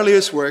the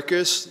earliest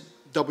workers,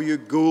 W.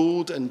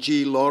 Gould and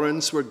G.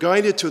 Lawrence, were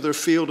guided to their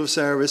field of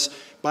service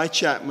by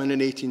Chapman in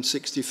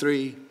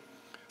 1863.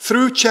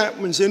 Through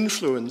Chapman's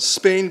influence,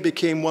 Spain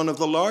became one of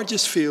the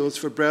largest fields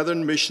for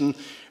Brethren mission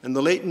in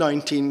the late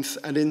 19th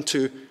and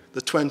into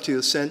the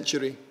 20th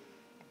century.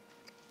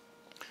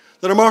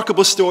 The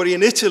remarkable story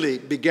in Italy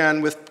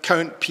began with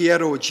Count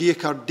Piero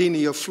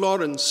Giacardini of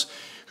Florence,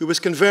 who was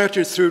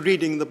converted through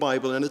reading the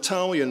Bible in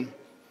Italian.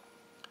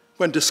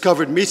 When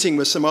discovered meeting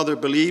with some other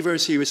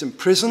believers, he was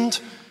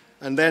imprisoned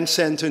and then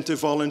sent into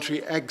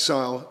voluntary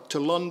exile to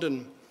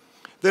London.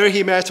 There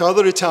he met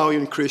other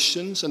Italian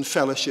Christians and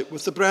fellowship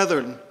with the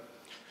Brethren.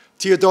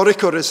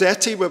 Teodorico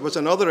Rossetti was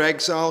another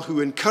exile who,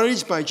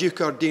 encouraged by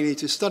Giacardini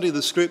to study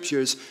the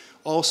Scriptures,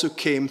 also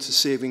came to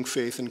saving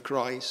faith in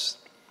Christ.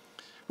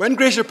 When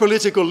greater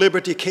political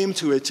liberty came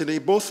to Italy,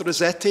 both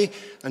Rossetti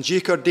and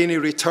Giacardini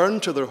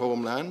returned to their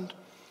homeland.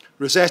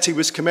 Rossetti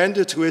was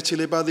commended to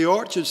Italy by the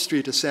Orchard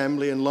Street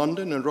Assembly in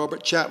London, and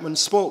Robert Chapman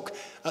spoke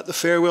at the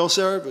farewell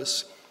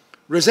service.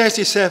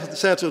 Rossetti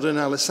settled in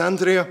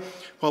Alessandria,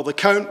 while the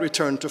Count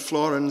returned to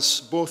Florence,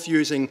 both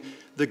using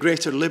the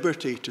greater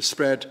liberty to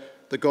spread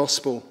the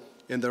gospel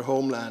in their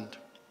homeland.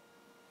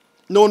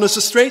 Known as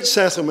the Straits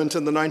Settlement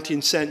in the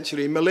 19th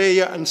century,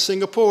 Malaya and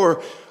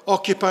Singapore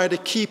occupied a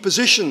key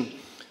position,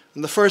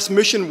 and the first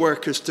mission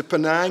workers to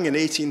Penang in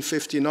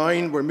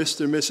 1859 were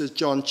Mr. and Mrs.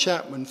 John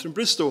Chapman from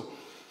Bristol.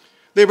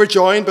 They were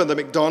joined by the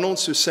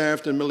MacDonalds, who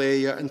served in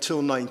Malaya until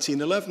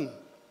 1911.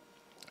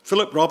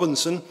 Philip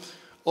Robinson,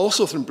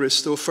 also from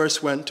Bristol,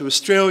 first went to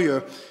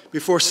Australia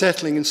before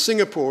settling in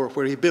Singapore,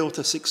 where he built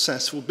a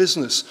successful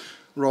business,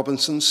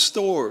 Robinson's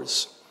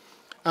Stores.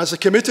 As a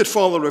committed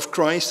follower of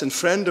Christ and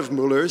friend of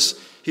Muller's,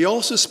 he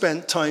also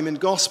spent time in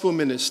gospel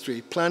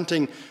ministry,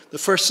 planting the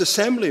first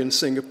assembly in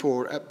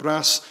Singapore at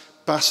Bras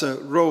Basah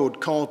Road,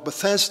 called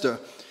Bethesda,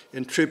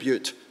 in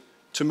tribute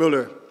to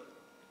Muller.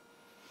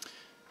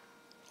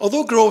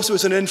 Although Groves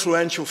was an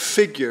influential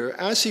figure,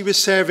 as he was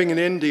serving in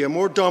India,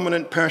 more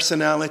dominant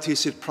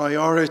personalities had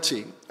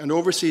priority, and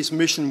overseas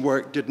mission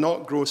work did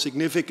not grow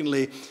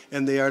significantly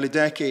in the early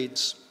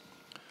decades.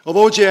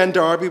 Although J.N.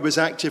 Darby was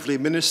actively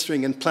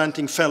ministering and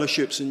planting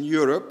fellowships in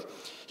Europe,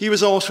 he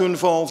was also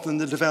involved in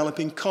the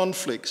developing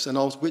conflicts,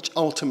 which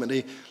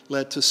ultimately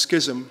led to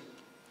schism.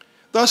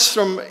 Thus,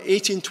 from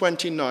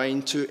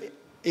 1829 to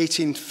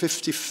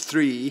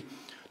 1853,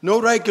 no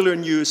regular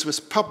news was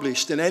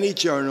published in any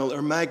journal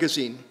or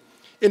magazine.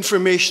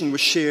 Information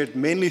was shared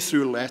mainly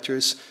through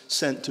letters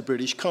sent to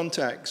British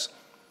contacts.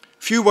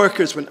 Few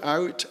workers went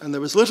out, and there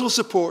was little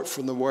support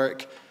from the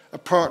work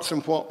apart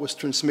from what was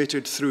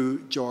transmitted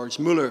through George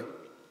Muller.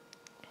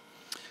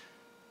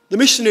 The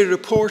Missionary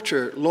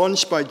Reporter,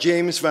 launched by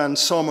James Van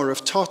Sommer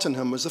of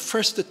Tottenham, was the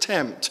first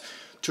attempt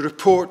to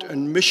report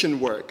on mission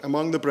work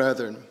among the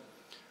Brethren.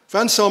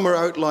 Van Sommer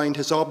outlined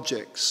his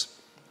objects.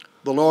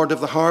 The Lord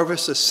of the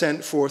harvest has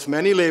sent forth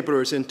many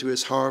labourers into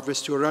his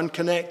harvest who are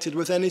unconnected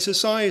with any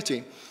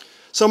society.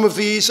 Some of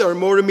these are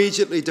more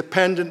immediately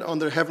dependent on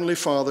their Heavenly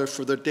Father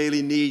for their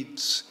daily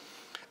needs.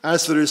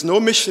 As there is no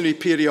missionary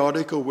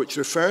periodical which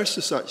refers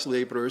to such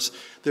labourers,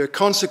 they are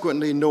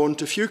consequently known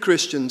to few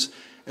Christians,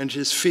 and it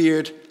is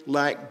feared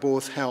lack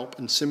both help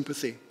and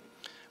sympathy.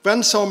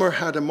 Van Sommer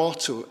had a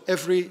motto: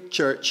 every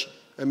church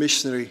a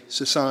missionary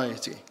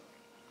society.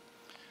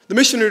 The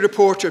Missionary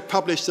Reporter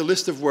published a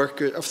list of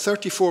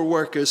 34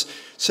 workers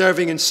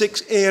serving in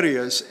 6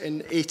 areas in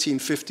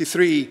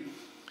 1853.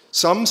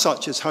 Some,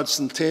 such as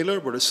Hudson Taylor,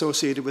 were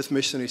associated with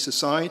missionary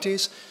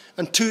societies,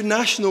 and 2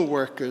 national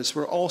workers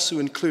were also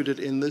included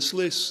in this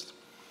list.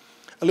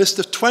 A list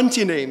of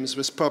 20 names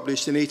was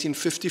published in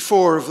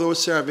 1854 of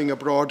those serving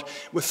abroad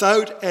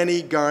without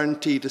any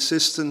guaranteed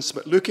assistance,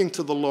 but looking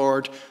to the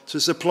Lord to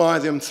supply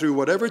them through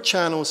whatever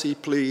channels he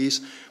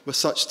pleased with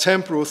such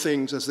temporal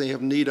things as they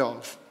have need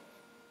of.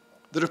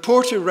 The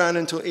Reporter ran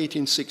until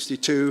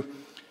 1862,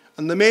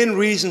 and the main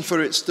reason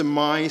for its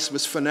demise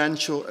was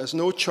financial, as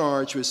no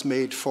charge was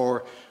made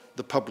for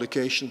the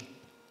publication.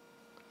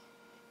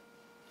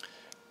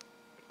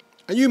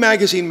 A new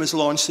magazine was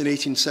launched in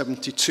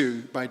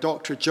 1872 by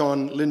Dr.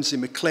 John Lindsay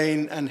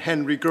McLean and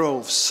Henry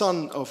Groves,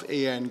 son of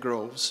A.N.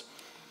 Groves.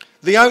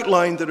 They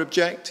outlined their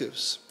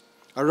objectives.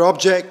 Our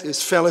object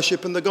is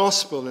fellowship in the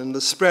gospel and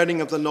the spreading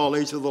of the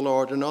knowledge of the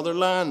Lord in other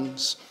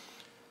lands.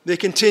 They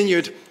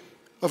continued,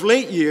 of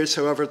late years,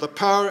 however, the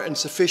power and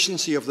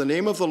sufficiency of the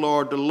name of the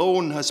Lord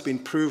alone has been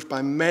proved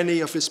by many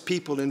of his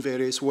people in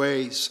various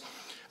ways,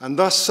 and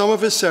thus some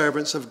of his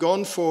servants have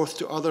gone forth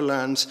to other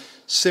lands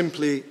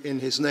simply in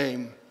his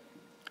name.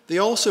 They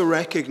also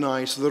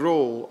recognized the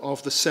role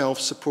of the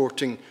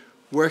self-supporting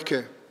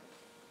worker.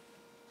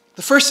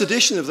 The first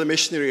edition of the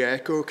Missionary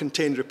Echo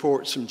contained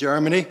reports from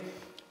Germany,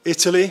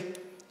 Italy,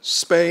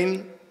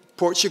 Spain,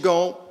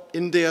 Portugal,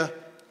 India,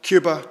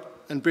 Cuba,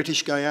 and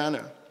British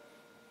Guyana.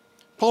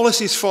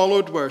 Policies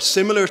followed were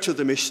similar to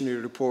the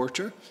Missionary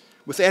Reporter,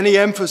 with any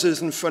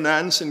emphasis on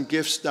finance and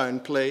gifts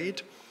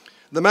downplayed.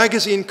 The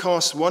magazine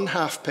cost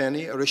 1/2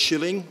 penny or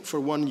 $1 for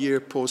 1 year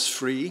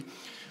post-free,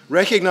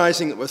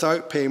 recognizing that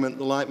without payment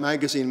the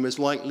magazine was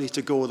likely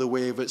to go the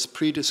way of its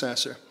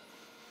predecessor.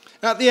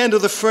 At the end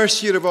of the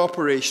first year of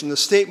operation, the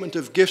statement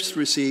of gifts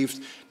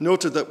received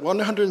noted that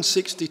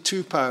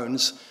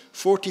 £162,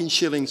 14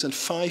 shillings and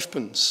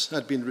 5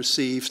 had been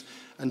received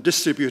and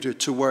distributed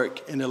to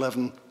work in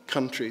 11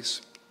 countries.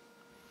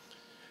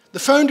 The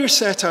founders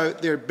set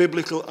out their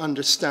biblical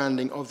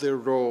understanding of their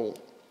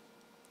role.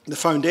 The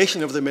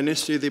foundation of the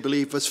ministry, they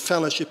believed, was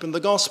fellowship in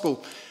the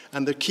gospel,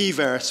 and their key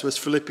verse was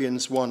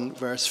Philippians 1,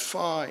 verse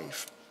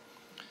 5.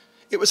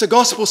 It was a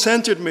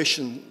gospel-centered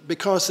mission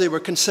because they were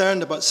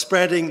concerned about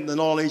spreading the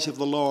knowledge of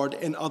the Lord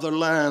in other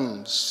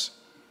lands.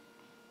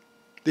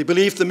 They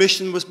believed the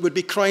mission would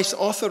be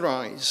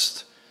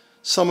Christ-authorized.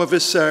 Some of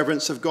his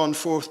servants have gone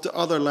forth to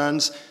other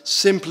lands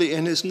simply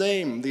in his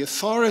name. The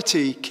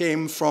authority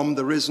came from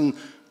the risen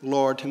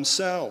Lord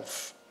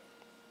himself.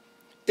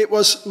 It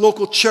was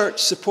local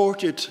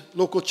church-supported,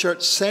 local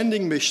church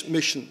sending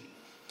mission.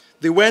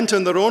 They went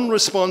on their own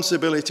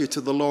responsibility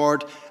to the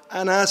Lord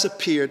and as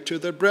appeared to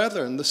their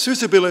brethren. The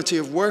suitability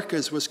of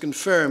workers was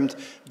confirmed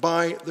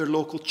by their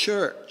local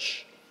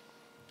church.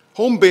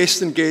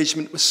 Home-based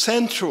engagement was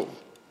central,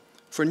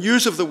 for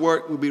news of the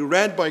work would be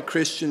read by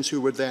Christians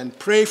who would then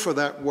pray for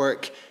that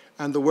work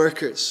and the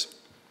workers.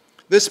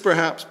 This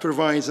perhaps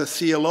provides a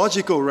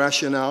theological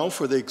rationale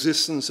for the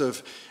existence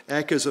of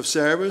echoes of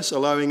service,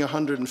 allowing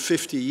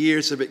 150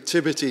 years of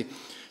activity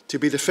to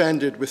be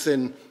defended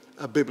within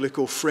a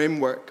biblical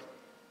framework.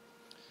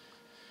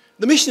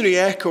 The missionary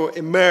echo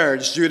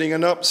emerged during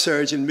an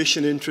upsurge in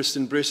mission interest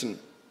in Britain.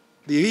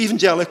 The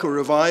evangelical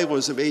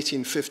revivals of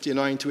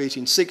 1859 to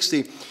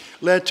 1860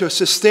 led to a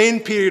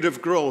sustained period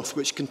of growth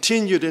which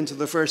continued into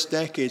the first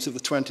decades of the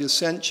 20th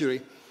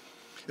century.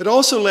 It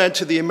also led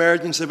to the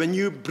emergence of a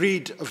new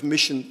breed of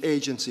mission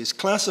agencies,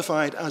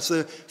 classified as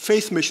the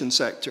faith mission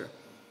sector.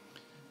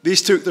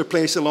 These took their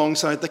place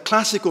alongside the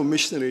classical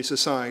missionary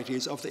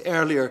societies of the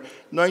earlier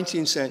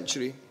 19th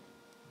century.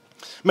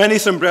 Many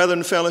from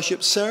Brethren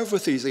Fellowship serve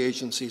with these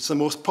agencies, the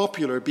most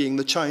popular being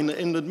the China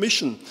Inland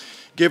Mission,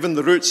 given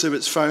the roots of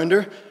its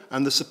founder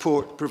and the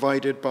support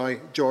provided by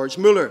George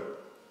Muller.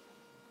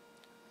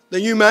 The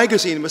new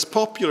magazine was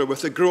popular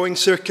with a growing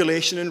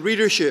circulation and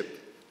readership.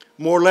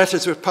 More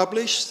letters were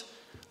published,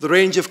 the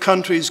range of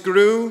countries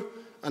grew,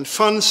 and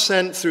funds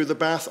sent through the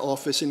Bath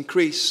office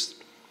increased.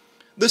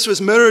 This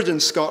was mirrored in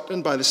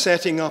Scotland by the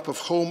setting up of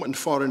home and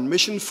foreign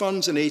mission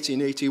funds in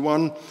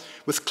 1881,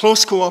 with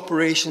close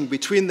cooperation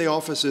between the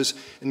offices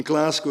in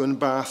Glasgow and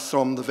Bath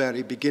from the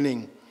very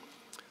beginning.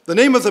 The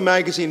name of the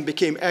magazine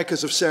became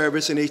Echoes of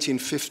Service in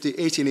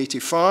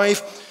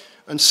 1885,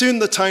 and soon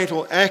the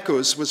title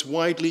Echoes was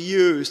widely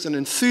used and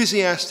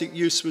enthusiastic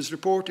use was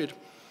reported.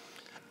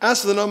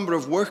 As the number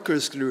of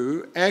workers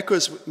grew,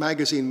 Echoes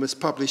magazine was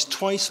published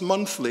twice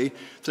monthly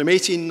from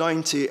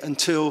 1890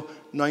 until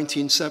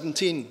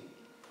 1917.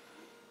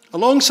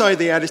 Alongside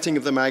the editing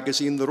of the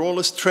magazine, the role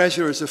as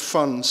treasurers of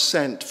funds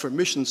sent for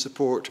mission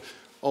support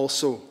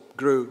also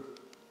grew.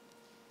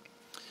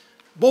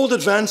 Bold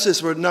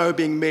advances were now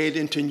being made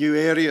into new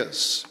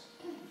areas.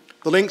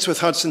 The links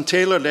with Hudson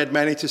Taylor led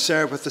many to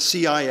serve with the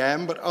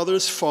CIM, but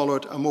others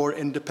followed a more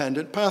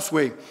independent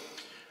pathway.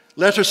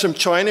 Letters from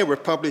China were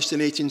published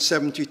in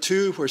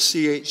 1872, where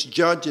C.H.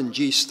 Judd and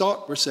G.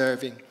 Stott were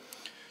serving.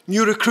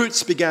 New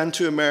recruits began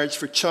to emerge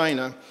for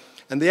China,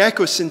 and the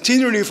Echo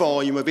Centenary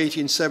volume of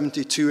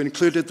 1872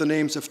 included the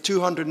names of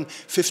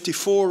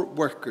 254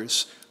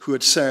 workers who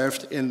had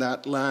served in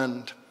that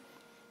land.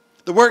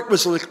 The work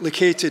was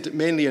located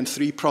mainly in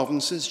 3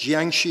 provinces,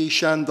 Jiangxi,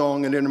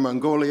 Shandong, and Inner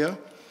Mongolia.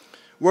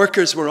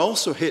 Workers were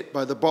also hit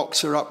by the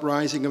Boxer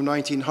Uprising of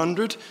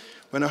 1900,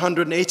 when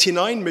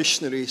 189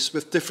 missionaries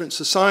with different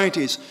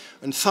societies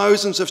and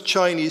thousands of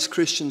Chinese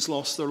Christians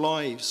lost their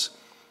lives.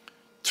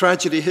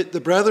 Tragedy hit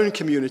the Brethren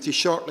community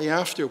shortly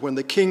after, when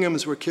the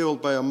Kinghams were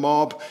killed by a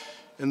mob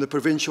in the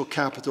provincial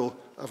capital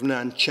of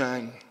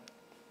Nanchang.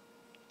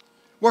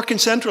 Work in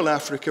Central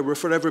Africa will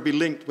forever be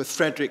linked with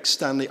Frederick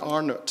Stanley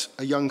Arnott,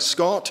 a young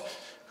Scot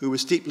who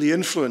was deeply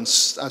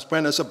influenced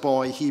when, as a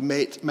boy, he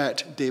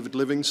met David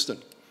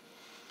Livingstone.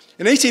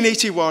 In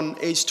 1881,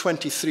 aged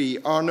 23,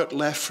 Arnott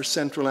left for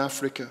Central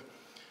Africa.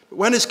 But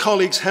when his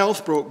colleague's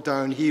health broke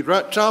down, he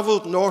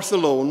travelled north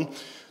alone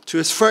to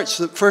his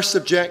first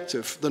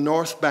objective, the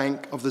north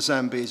bank of the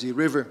Zambezi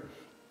River.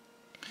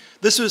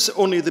 This was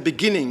only the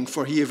beginning,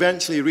 for he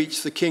eventually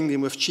reached the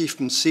kingdom of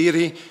Chieftain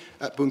Siri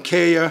at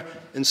Bunkeya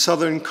in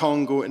southern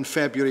Congo in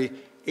February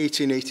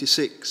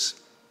 1886.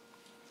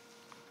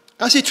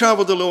 As he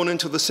travelled alone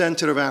into the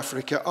centre of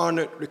Africa,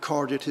 Arnott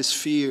recorded his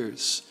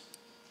fears.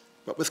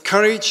 But with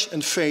courage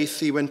and faith,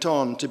 he went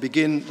on to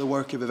begin the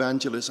work of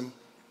evangelism.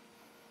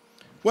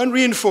 When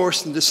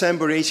reinforced in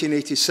December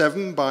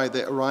 1887 by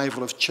the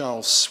arrival of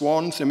Charles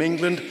Swan from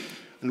England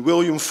and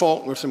William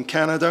Faulkner from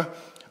Canada,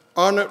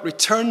 Arnott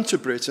returned to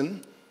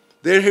Britain.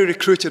 There he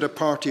recruited a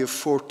party of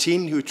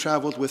 14 who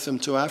travelled with him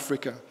to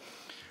Africa.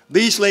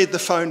 These laid the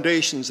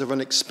foundations of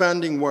an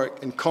expanding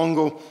work in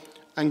Congo,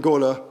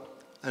 Angola,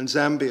 and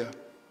Zambia.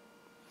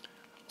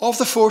 Of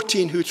the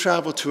 14 who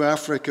travelled to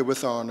Africa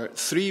with Arnott,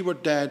 3 were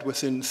dead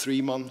within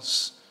 3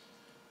 months,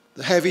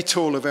 the heavy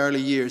toll of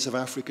early years of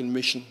African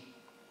mission.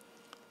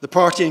 The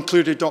party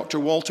included Dr.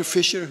 Walter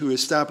Fisher, who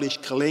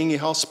established Kalengi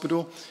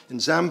Hospital in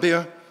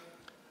Zambia,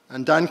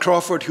 and Dan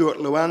Crawford, who at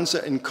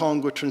Luanza in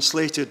Congo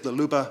translated the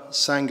Luba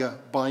Sanga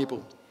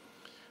Bible.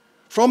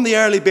 From the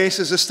early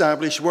bases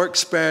established, work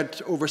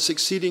spread over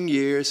succeeding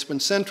years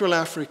when Central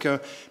Africa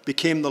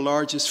became the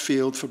largest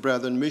field for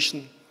Brethren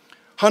mission.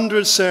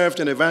 Hundreds served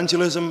in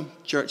evangelism,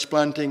 church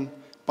planting,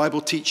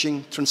 Bible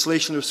teaching,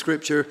 translation of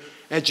scripture,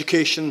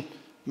 education,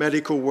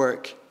 medical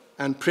work,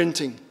 and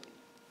printing.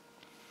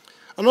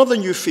 Another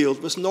new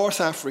field was North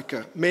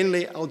Africa,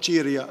 mainly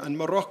Algeria and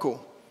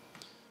Morocco.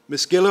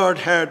 Miss Gillard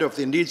heard of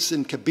the needs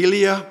in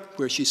Kabylia,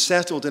 where she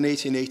settled in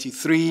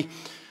 1883,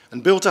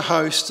 and built a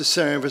house to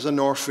serve as an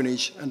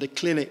orphanage and a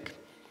clinic.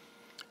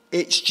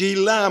 H.G.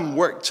 Lamb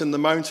worked in the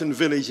mountain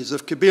villages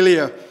of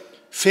Kabylia,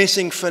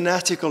 facing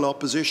fanatical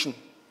opposition.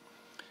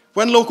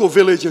 When local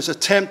villagers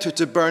attempted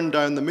to burn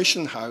down the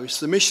mission house,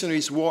 the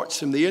missionaries watched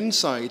from the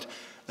inside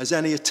as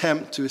any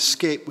attempt to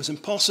escape was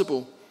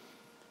impossible.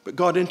 But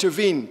God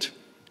intervened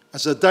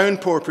as a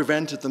downpour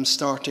prevented them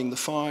starting the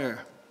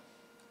fire.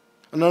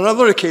 On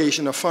another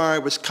occasion, a fire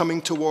was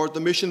coming toward the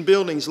mission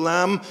buildings.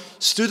 Lamb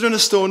stood on a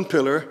stone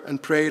pillar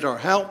and prayed, "Our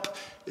help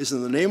is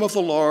in the name of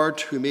the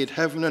Lord who made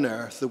heaven and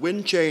earth." The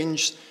wind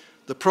changed,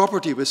 the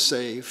property was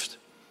saved,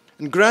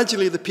 and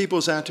gradually the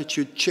people's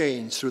attitude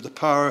changed through the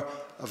power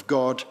of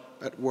God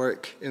at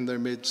work in their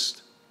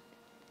midst.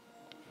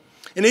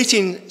 In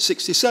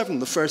 1867,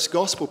 the first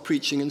gospel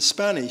preaching in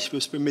Spanish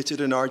was permitted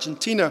in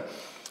Argentina,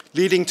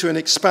 leading to an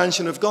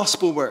expansion of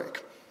gospel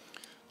work.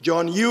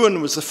 John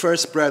Ewan was the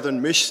first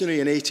Brethren missionary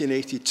in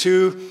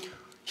 1882.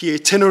 He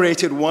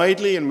itinerated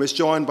widely and was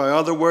joined by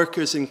other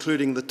workers,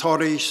 including the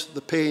Torres,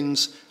 the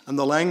Paynes, and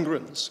the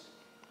Langrens.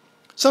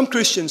 Some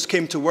Christians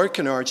came to work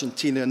in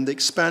Argentina in the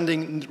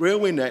expanding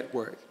railway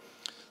network.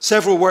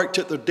 Several worked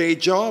at their day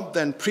job,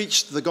 then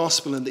preached the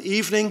gospel in the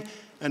evening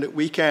and at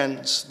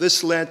weekends.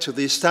 This led to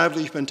the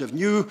establishment of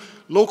new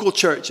local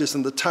churches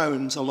in the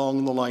towns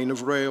along the line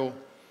of rail.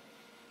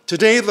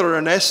 Today, there are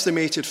an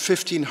estimated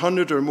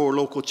 1,500 or more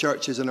local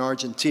churches in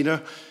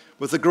Argentina,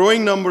 with a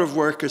growing number of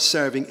workers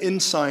serving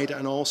inside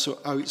and also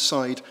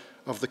outside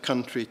of the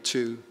country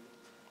too.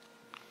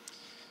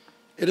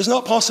 It is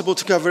not possible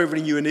to cover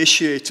every new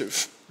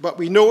initiative, but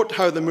we note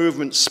how the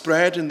movement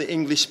spread in the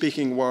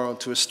English-speaking world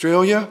to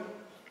Australia,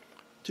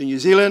 to New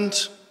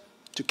Zealand,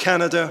 to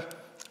Canada,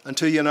 and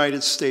to the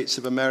United States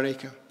of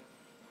America.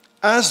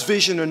 As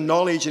vision and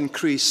knowledge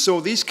increased,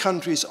 so these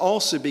countries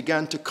also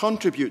began to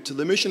contribute to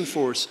the mission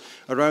force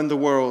around the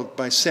world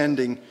by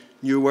sending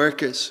new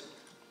workers.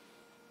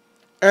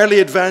 Early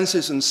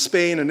advances in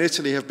Spain and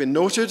Italy have been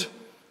noted,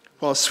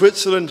 while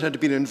Switzerland had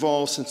been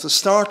involved since the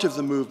start of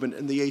the movement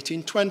in the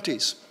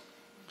 1820s.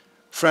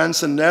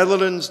 France and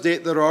Netherlands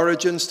date their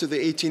origins to the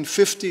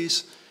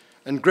 1850s,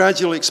 and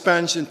gradual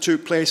expansion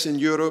took place in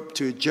Europe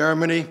to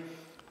Germany,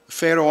 the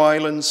Faroe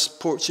Islands,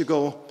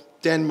 Portugal,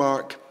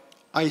 Denmark,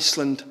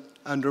 Iceland,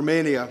 and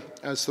Romania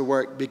as the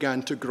work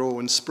began to grow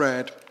and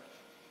spread.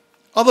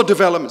 Other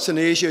developments in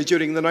Asia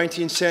during the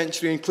 19th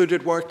century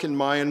included work in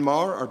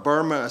Myanmar, or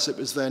Burma as it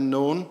was then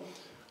known,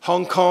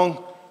 Hong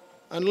Kong,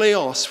 and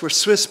Laos, where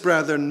Swiss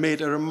brethren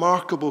made a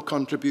remarkable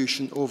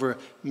contribution over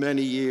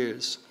many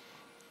years.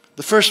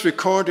 The first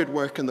recorded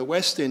work in the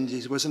West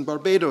Indies was in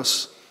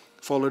Barbados,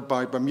 followed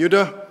by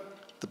Bermuda,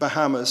 the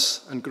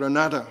Bahamas, and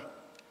Grenada.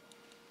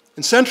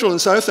 In Central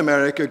and South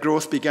America,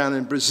 growth began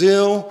in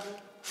Brazil,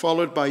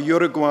 followed by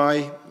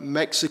Uruguay,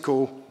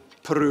 Mexico,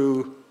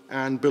 Peru,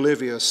 and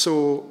Bolivia.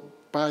 So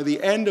by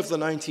the end of the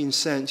 19th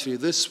century,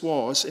 this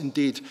was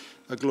indeed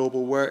a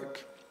global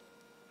work.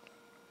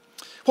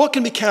 What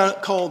can be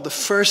called the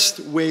first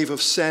wave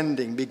of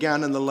sending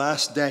began in the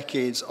last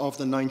decades of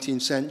the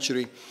 19th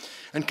century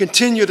and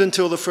continued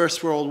until the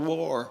First World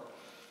War.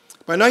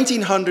 By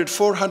 1900,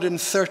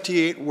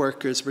 438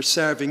 workers were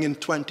serving in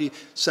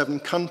 27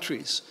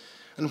 countries.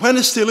 And when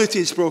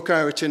hostilities broke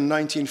out in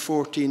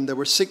 1914, there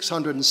were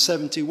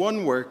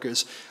 671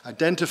 workers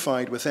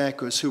identified with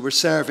ECHOs who were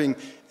serving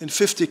in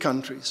 50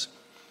 countries.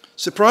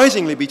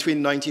 Surprisingly,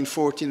 between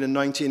 1914 and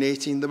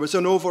 1918, there was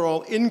an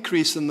overall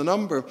increase in the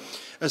number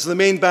as the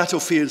main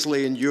battlefields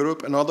lay in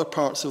Europe and other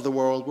parts of the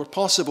world were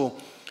possible.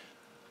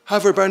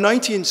 However, by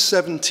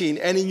 1917,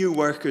 any new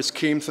workers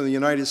came from the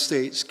United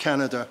States,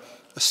 Canada,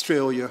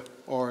 Australia,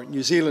 or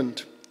New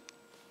Zealand.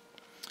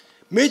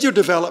 Major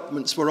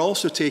developments were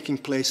also taking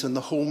place on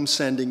the home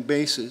sending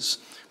bases,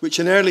 which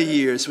in early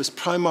years was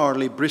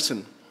primarily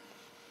Britain.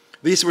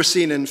 These were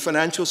seen in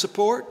financial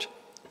support,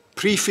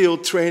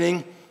 pre-field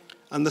training,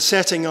 and the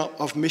setting up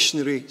of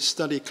missionary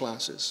study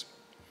classes.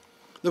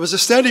 There was a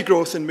steady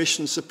growth in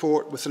mission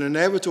support with an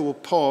inevitable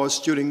pause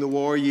during the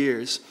war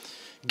years.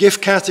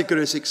 Gift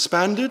categories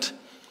expanded,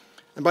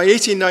 and by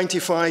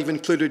 1895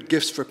 included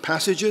gifts for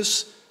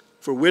passages,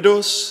 for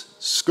widows,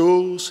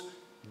 schools,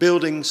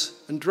 buildings,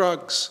 and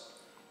drugs.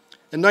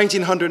 In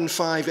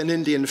 1905, an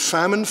Indian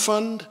famine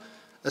fund,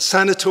 a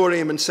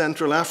sanatorium in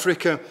Central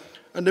Africa,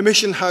 and a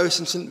mission house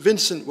in St.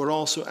 Vincent were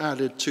also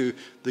added to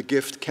the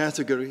gift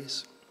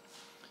categories.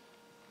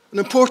 An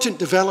important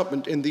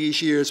development in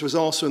these years was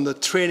also in the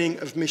training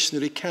of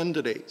missionary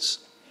candidates.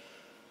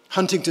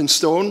 Huntington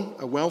Stone,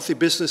 a wealthy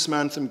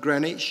businessman from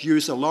Greenwich,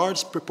 used a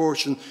large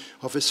proportion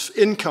of his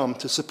income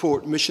to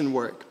support mission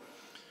work.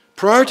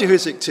 Prior to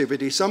his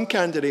activity, some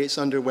candidates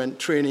underwent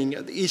training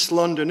at the East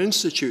London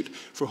Institute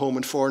for Home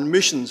and Foreign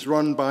Missions,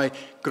 run by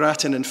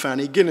Grattan and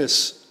Fanny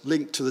Guinness,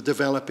 linked to the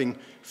developing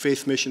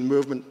faith mission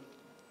movement.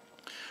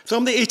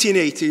 From the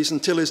 1880s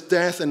until his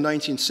death in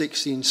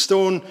 1916,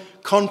 Stone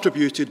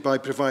contributed by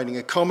providing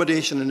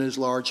accommodation in his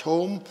large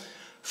home,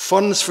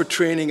 funds for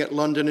training at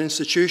London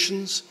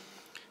institutions.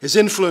 His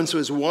influence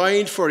was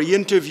wide, for he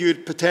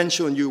interviewed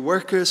potential new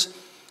workers,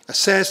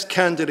 assessed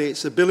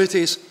candidates'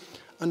 abilities,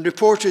 and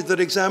reported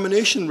their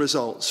examination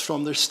results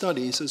from their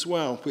studies as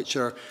well, which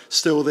are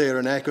still there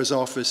in ECHO's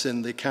office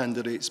in the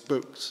candidates'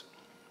 books.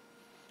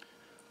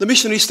 The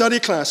missionary study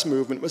class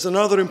movement was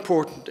another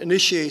important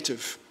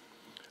initiative.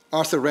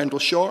 Arthur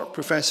Rendleshort,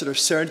 professor of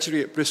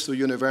surgery at Bristol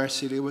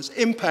University, was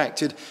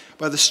impacted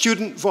by the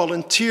student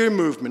volunteer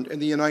movement in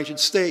the United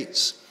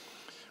States,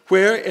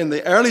 where in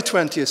the early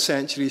 20th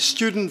century,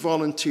 student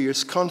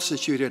volunteers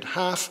constituted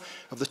half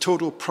of the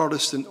total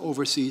Protestant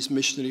overseas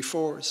missionary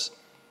force.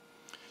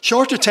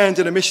 Short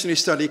attended a missionary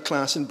study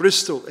class in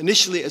Bristol,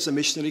 initially as a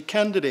missionary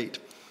candidate.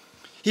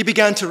 He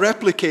began to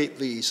replicate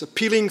these,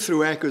 appealing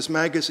through ECHO's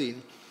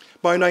magazine.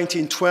 By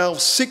 1912,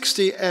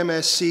 60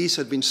 MSCs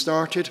had been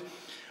started,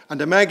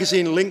 and a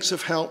magazine, Links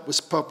of Help, was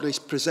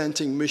published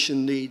presenting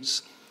mission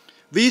needs.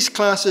 These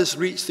classes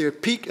reached their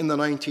peak in the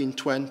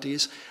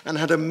 1920s and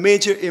had a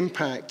major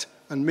impact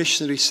on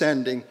missionary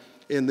sending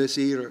in this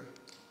era.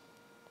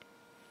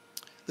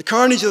 The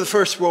carnage of the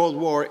First World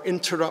War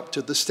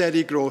interrupted the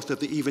steady growth of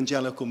the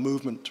evangelical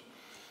movement.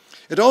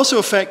 It also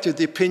affected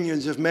the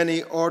opinions of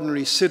many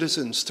ordinary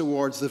citizens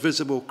towards the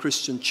visible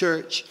Christian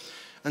church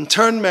and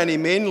turned many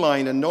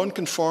mainline and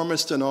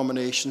nonconformist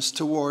denominations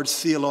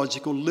towards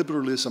theological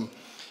liberalism,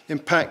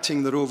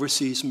 impacting their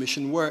overseas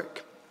mission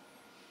work.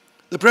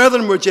 The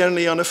brethren were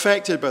generally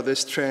unaffected by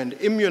this trend,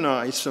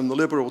 immunized from the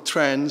liberal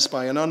trends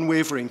by an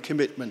unwavering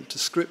commitment to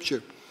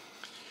Scripture.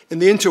 In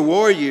the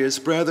interwar years,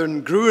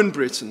 brethren grew in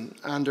Britain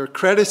and are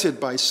credited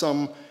by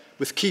some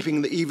with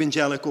keeping the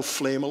evangelical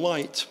flame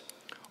alight.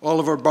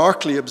 Oliver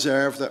Barclay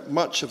observed that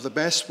much of the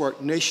best work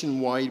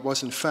nationwide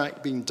was in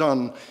fact being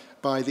done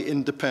by the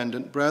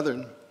independent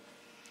brethren.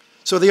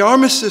 So the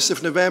armistice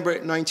of November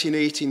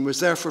 1918 was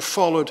therefore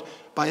followed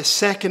by a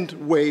second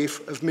wave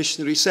of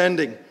missionary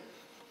sending.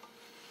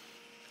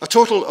 A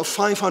total of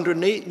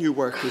 508 new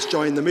workers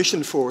joined the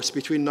mission force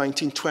between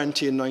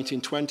 1920 and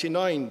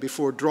 1929,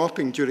 before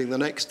dropping during the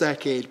next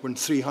decade when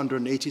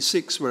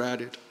 386 were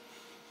added.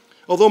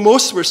 Although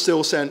most were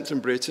still sent from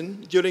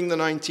Britain, during the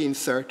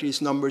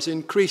 1930s numbers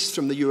increased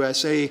from the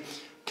USA,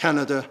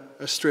 Canada,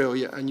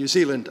 Australia and New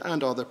Zealand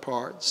and other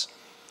parts.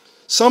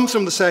 Some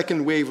from the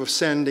second wave of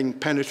sending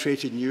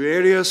penetrated new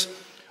areas,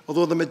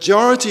 although the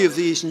majority of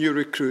these new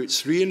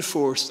recruits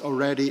reinforced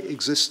already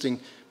existing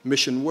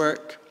mission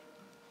work.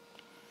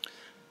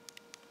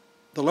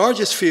 The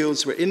largest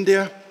fields were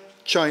India,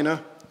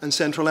 China, and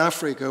Central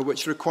Africa,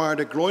 which required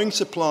a growing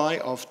supply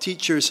of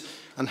teachers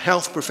and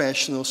health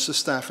professionals to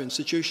staff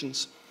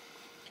institutions.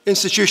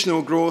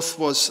 Institutional growth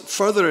was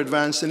further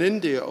advanced in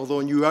India,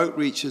 although new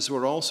outreaches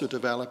were also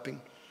developing.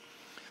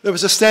 There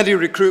was a steady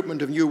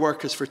recruitment of new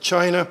workers for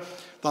China,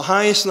 the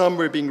highest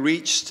number being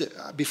reached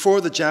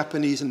before the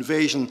Japanese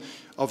invasion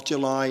of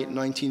July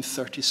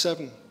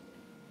 1937.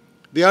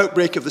 The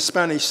outbreak of the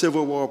Spanish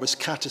Civil War was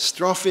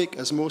catastrophic,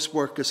 as most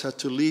workers had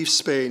to leave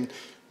Spain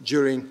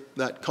during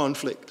that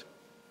conflict.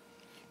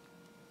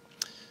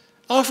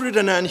 Alfred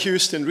and Ann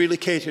Houston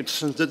relocated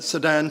from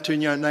Sudan to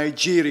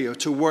Nigeria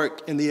to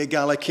work in the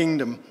Igala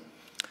Kingdom.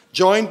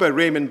 Joined by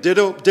Raymond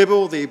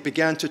Dibble, they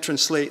began to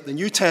translate the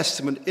New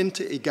Testament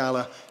into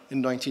Igala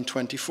in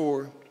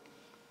 1924.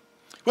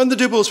 When the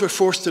Dibbles were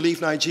forced to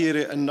leave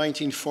Nigeria in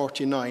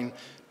 1949,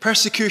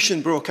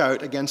 persecution broke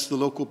out against the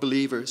local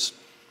believers.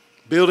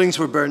 Buildings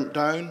were burnt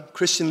down,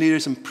 Christian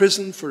leaders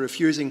imprisoned for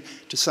refusing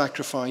to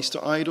sacrifice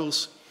to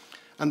idols,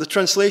 and the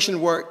translation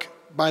work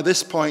by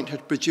this point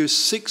had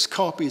produced 6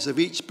 copies of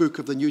each book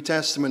of the New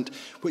Testament,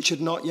 which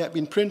had not yet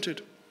been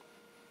printed.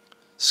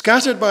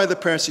 Scattered by the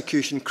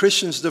persecution,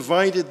 Christians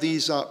divided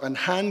these up and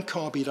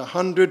hand-copied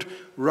 100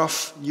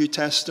 rough New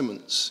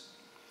Testaments.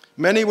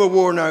 Many were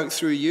worn out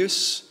through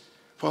use,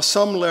 while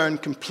some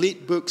learned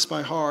complete books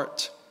by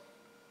heart.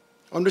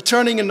 On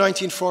returning in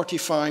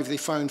 1945, they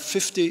found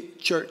 50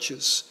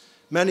 churches,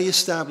 many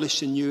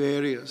established in new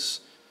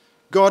areas.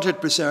 God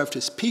had preserved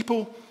his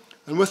people,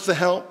 and with the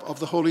help of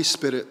the Holy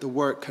Spirit, the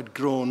work had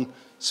grown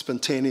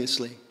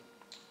spontaneously.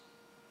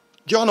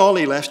 John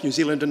Ollie left New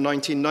Zealand in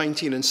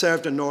 1919 and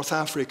served in North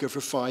Africa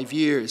for 5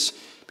 years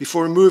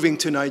before moving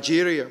to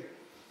Nigeria.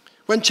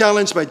 When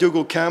challenged by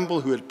Dougal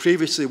Campbell, who had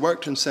previously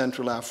worked in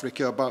Central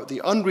Africa, about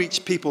the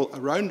unreached people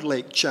around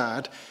Lake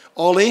Chad,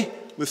 Ollie,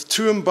 with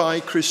 2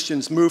 Mbai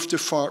Christians, moved to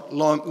Fort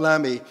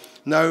Lamy,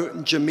 now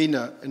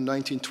N'Djamena, in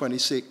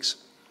 1926.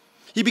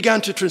 He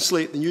began to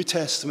translate the New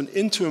Testament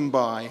into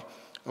Mbai,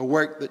 a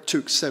work that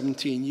took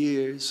 17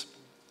 years.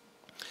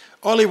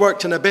 Ollie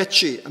worked in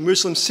Abechi, a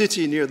Muslim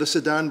city near the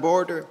Sudan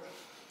border.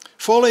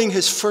 Following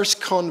his first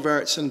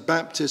converts and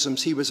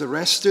baptisms, he was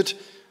arrested,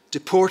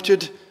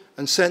 deported,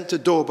 and sent to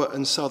Doba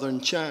in southern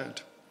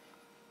Chad.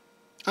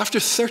 After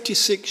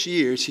 36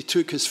 years, he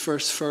took his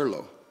first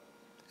furlough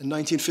in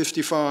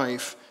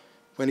 1955,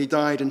 when he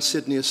died in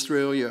Sydney,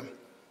 Australia.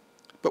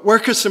 But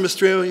workers from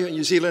Australia,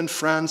 New Zealand,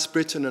 France,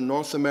 Britain, and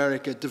North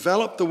America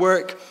developed the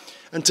work,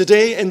 and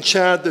today in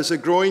Chad there's a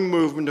growing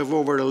movement of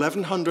over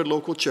 1,100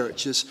 local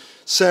churches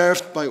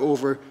served by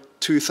over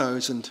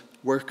 2,000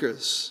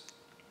 workers.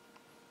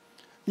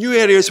 New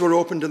areas were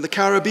opened in the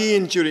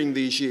Caribbean during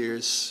these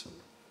years.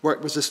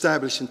 Work was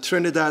established in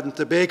Trinidad and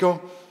Tobago,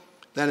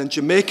 then in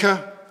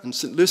Jamaica and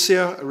St.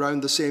 Lucia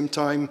around the same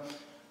time.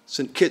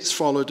 St. Kitts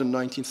followed in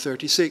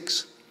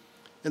 1936.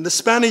 In the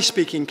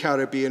Spanish-speaking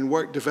Caribbean,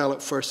 work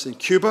developed first in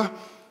Cuba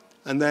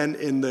and then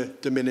in the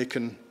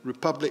Dominican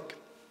Republic.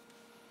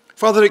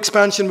 Further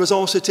expansion was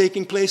also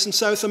taking place in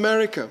South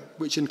America,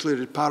 which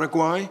included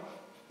Paraguay,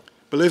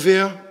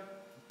 Bolivia,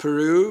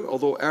 Peru,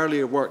 although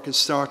earlier work had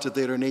started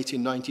there in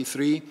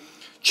 1893,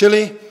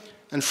 Chile,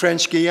 and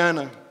French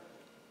Guiana.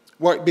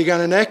 Work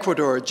began in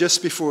Ecuador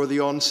just before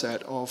the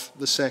onset of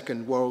the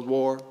Second World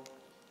War.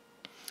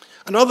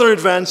 And other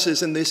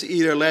advances in this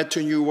era led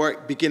to new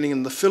work beginning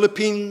in the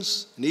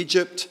Philippines, in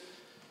Egypt,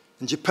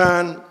 in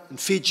Japan, in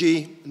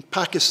Fiji, and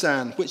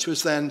Pakistan, which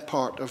was then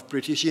part of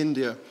British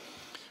India.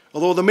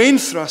 Although the main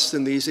thrust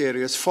in these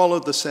areas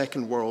followed the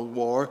Second World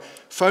War,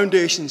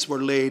 foundations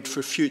were laid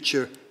for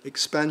future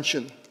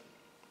expansion.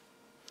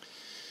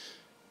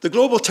 The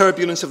global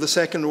turbulence of the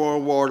Second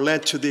World War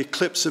led to the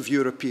eclipse of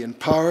European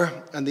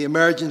power and the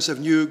emergence of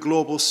new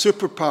global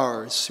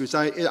superpowers whose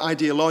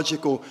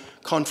ideological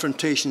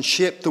confrontation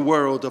shaped the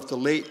world of the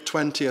late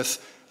 20th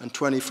and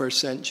 21st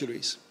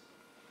centuries.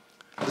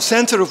 The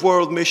center of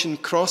world mission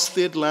crossed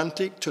the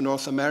Atlantic to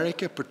North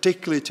America,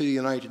 particularly to the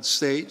United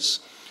States,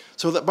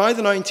 so that by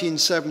the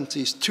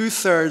 1970s,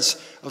 2/3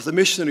 of the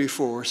missionary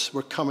force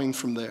were coming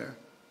from there.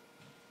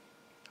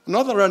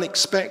 Another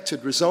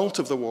unexpected result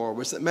of the war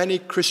was that many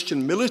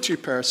Christian military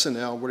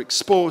personnel were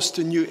exposed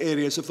to new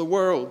areas of the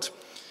world.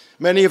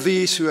 Many of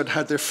these who had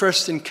had their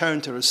first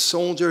encounter as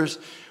soldiers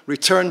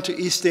returned to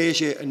East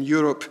Asia and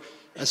Europe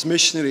as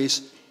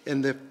missionaries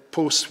in the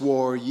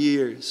post-war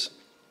years.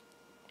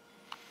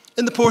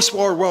 In the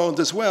post-war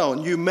world as well,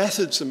 new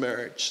methods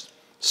emerged,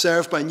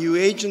 served by new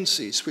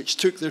agencies which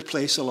took their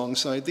place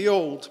alongside the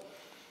old.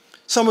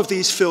 Some of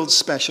these filled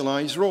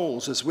specialized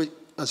roles as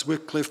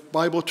Wycliffe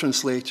Bible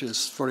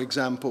translators, for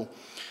example,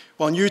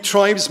 while New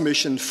Tribes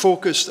Mission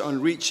focused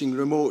on reaching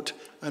remote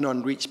and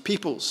unreached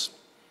peoples.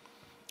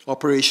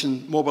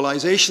 Operation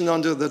Mobilization,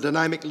 under the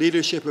dynamic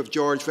leadership of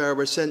George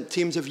Verwer, sent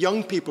teams of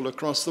young people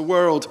across the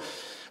world,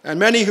 and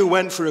many who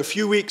went for a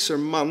few weeks or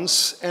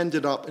months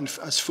ended up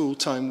as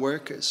full-time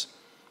workers.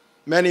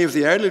 Many of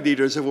the early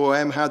leaders of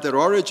OM had their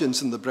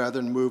origins in the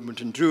Brethren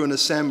movement and drew in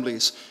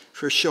assemblies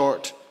for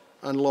short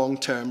and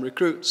long-term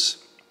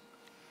recruits.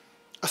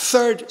 A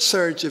third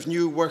surge of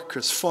new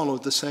workers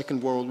followed the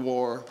Second World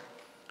War.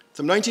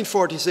 From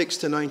 1946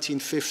 to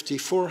 1950,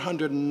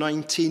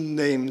 419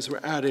 names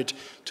were added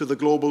to the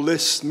global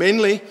list,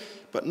 mainly,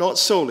 but not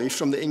solely,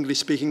 from the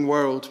English-speaking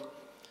world.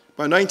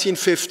 By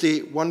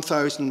 1950,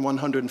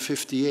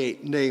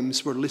 1,158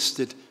 names were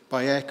listed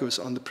by ECHOS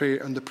on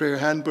the prayer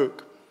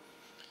handbook.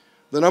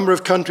 The number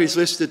of countries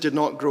listed did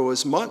not grow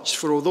as much,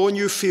 for although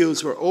new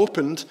fields were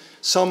opened,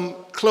 some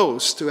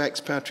closed to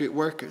expatriate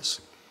workers.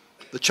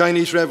 The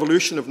Chinese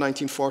Revolution of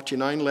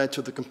 1949 led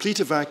to the complete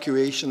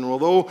evacuation, and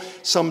although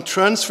some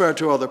transferred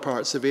to other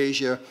parts of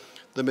Asia,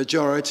 the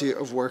majority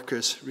of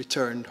workers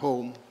returned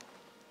home.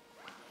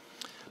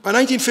 By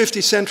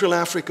 1950, Central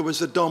Africa was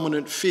the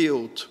dominant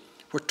field,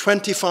 where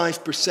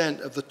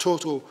 25% of the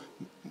total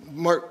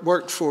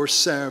workforce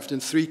served in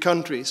 3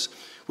 countries,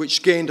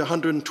 which gained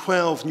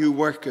 112 new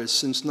workers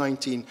since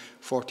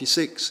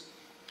 1946.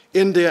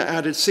 India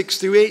added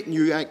 68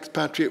 new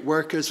expatriate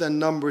workers, and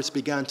numbers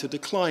began to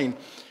decline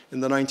in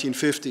the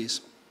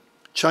 1950s.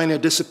 China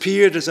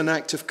disappeared as an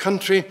active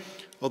country,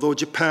 although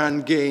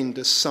Japan gained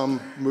as some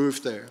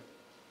moved there.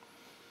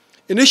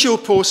 Initial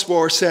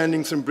post-war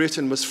sending from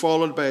Britain was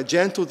followed by a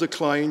gentle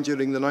decline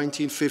during the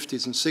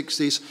 1950s and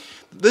 60s.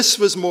 This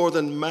was more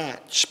than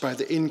matched by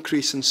the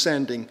increase in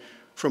sending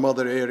from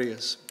other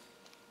areas.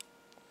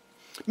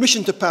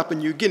 Mission to Papua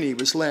New Guinea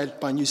was led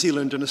by New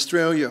Zealand and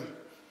Australia.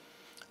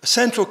 A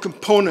central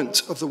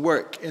component of the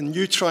work in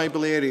new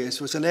tribal areas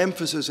was an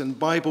emphasis on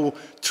Bible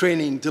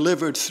training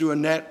delivered through a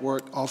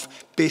network of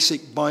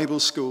basic Bible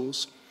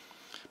schools.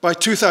 By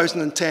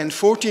 2010,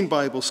 14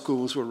 Bible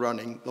schools were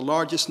running, the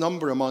largest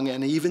number among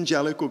any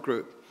evangelical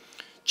group.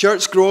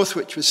 Church growth,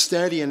 which was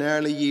steady in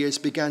early years,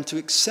 began to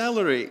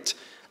accelerate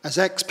as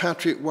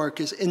expatriate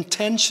workers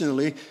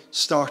intentionally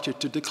started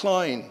to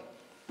decline.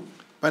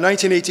 By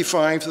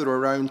 1985, there were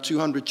around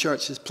 200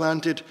 churches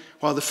planted,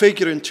 while the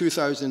figure in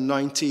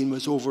 2019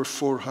 was over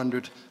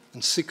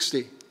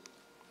 460.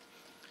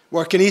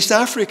 Work in East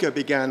Africa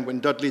began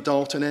when Dudley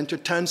Dalton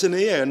entered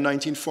Tanzania in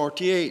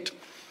 1948.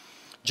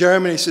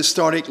 Germany's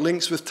historic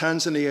links with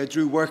Tanzania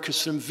drew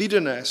workers from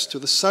Wiedenest to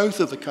the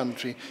south of the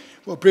country,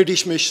 while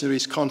British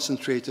missionaries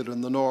concentrated in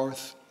the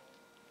north.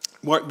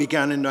 Work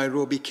began in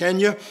Nairobi,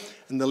 Kenya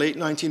in the late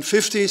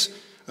 1950s,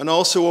 and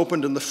also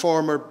opened in the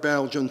former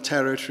Belgian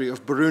territory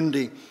of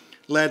Burundi,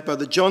 led by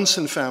the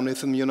Johnson family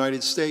from the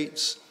United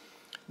States.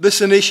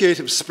 This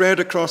initiative spread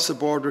across the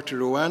border to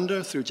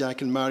Rwanda through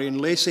Jack and Marion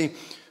Lacey,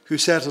 who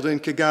settled in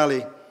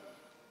Kigali.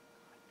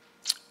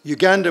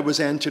 Uganda was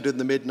entered in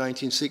the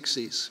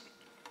mid-1960s.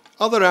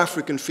 Other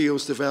African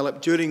fields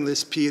developed during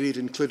this period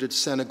included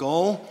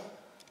Senegal,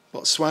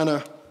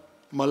 Botswana,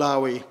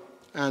 Malawi,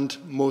 and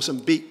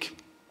Mozambique.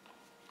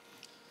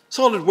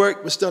 Solid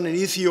work was done in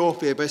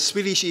Ethiopia by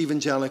Swedish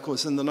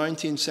evangelicals in the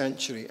 19th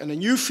century, and a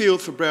new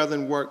field for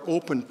Brethren work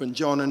opened when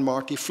John and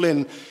Marty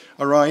Flynn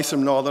arrived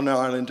from Northern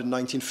Ireland in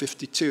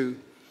 1952.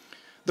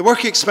 The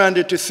work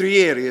expanded to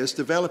 3 areas,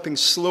 developing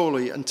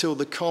slowly until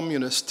the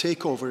communist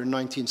takeover in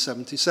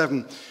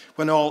 1977,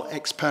 when all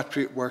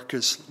expatriate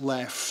workers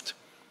left.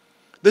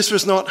 This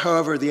was not,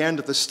 however, the end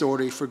of the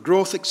story, for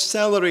growth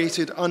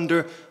accelerated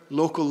under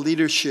local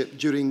leadership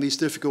during these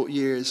difficult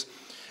years.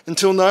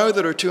 Until now,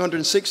 there are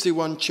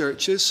 261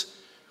 churches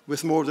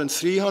with more than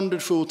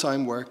 300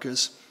 full-time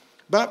workers,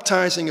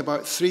 baptizing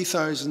about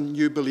 3,000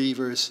 new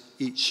believers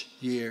each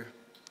year.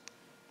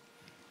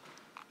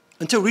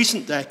 Until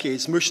recent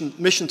decades,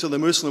 mission to the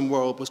Muslim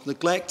world was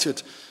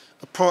neglected,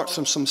 apart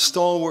from some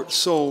stalwart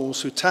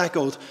souls who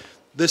tackled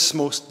this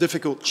most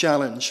difficult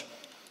challenge,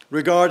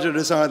 regarded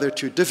as either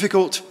too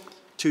difficult,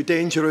 too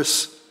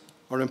dangerous,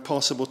 or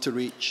impossible to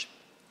reach.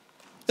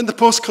 In the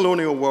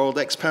post-colonial world,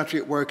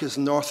 expatriate workers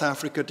in North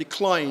Africa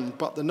declined,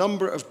 but the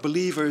number of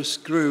believers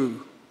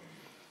grew.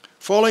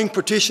 Following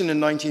partition in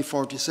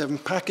 1947,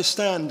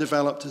 Pakistan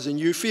developed as a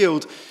new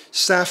field,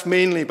 staffed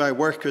mainly by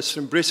workers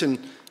from Britain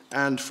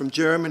and from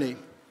Germany.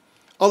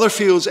 Other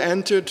fields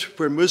entered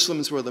where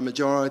Muslims were the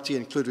majority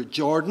included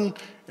Jordan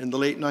in the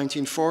late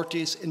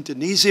 1940s,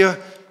 Indonesia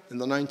in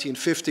the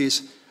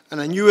 1950s, and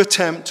a new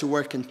attempt to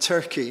work in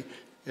Turkey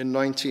in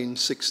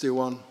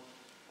 1961.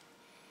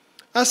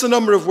 As the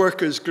number of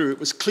workers grew, it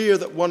was clear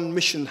that one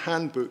mission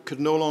handbook could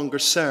no longer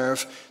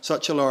serve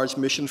such a large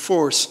mission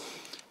force,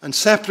 and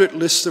separate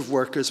lists of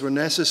workers were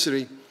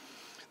necessary.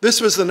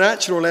 This was the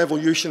natural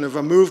evolution of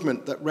a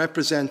movement that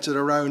represented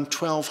around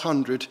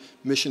 1,200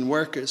 mission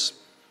workers.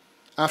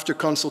 After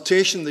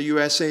consultation, the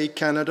USA,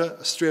 Canada,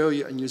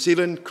 Australia, and New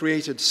Zealand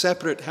created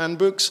separate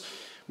handbooks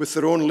with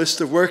their own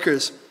list of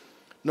workers.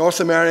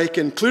 North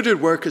America included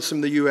workers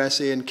from the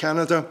USA and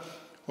Canada,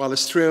 while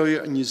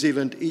Australia and New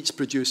Zealand each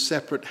produced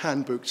separate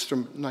handbooks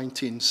from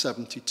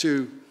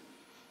 1972.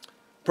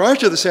 Prior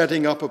to the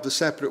setting up of the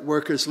separate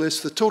workers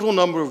list, the total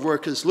number of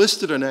workers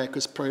listed in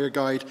ECHO's prayer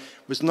guide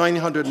was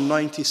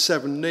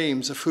 997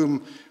 names, of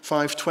whom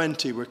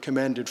 520 were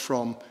commended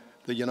from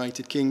the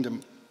United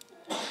Kingdom.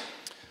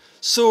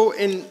 So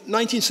in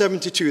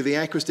 1972, the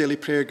Echo's Daily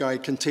Prayer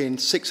Guide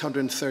contained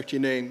 630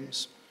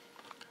 names.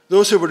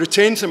 Those who were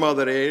retained from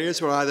other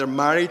areas were either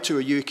married to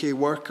a UK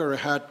worker or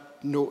had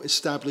no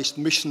established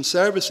mission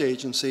service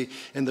agency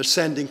in their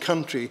sending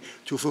country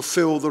to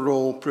fulfill the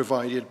role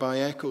provided by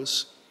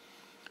Echoes.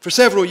 For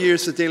several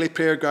years, the Daily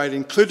Prayer Guide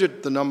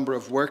included the number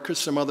of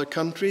workers from other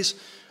countries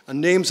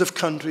and names of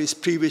countries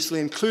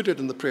previously included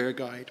in the Prayer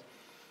Guide.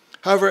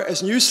 However,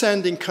 as new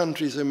sending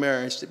countries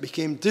emerged, it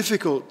became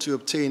difficult to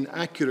obtain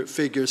accurate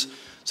figures,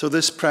 so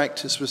this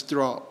practice was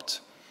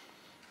dropped.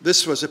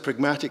 This was a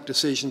pragmatic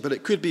decision, but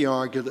it could be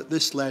argued that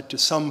this led to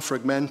some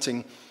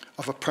fragmenting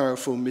of a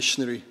powerful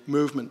missionary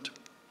movement.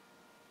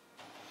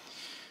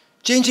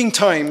 Changing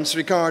times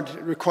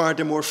required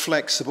a more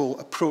flexible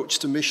approach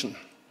to mission.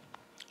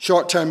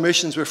 Short-term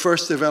missions were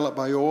first developed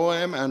by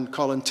OM, and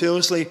Colin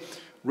Tilsley,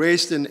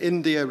 raised in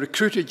India,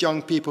 recruited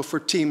young people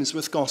for teams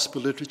with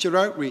gospel literature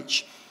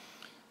outreach.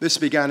 This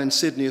began in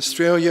Sydney,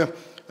 Australia,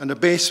 and a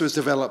base was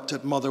developed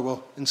at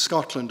Motherwell in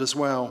Scotland as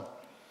well.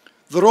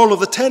 The role of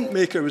the tent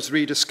maker was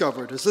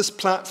rediscovered as this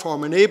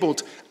platform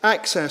enabled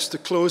access to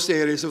closed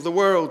areas of the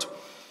world.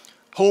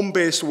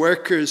 Home-based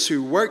workers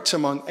who worked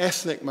among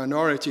ethnic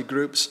minority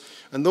groups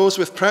and those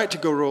with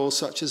practical roles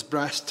such as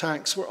brass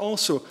tacks were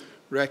also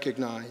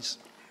recognised.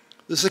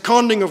 The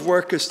seconding of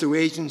workers to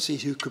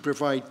agencies who could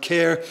provide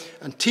care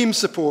and team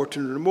support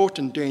in remote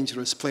and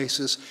dangerous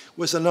places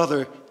was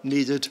another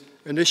needed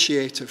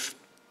initiative.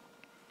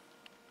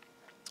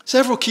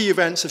 Several key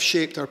events have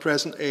shaped our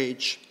present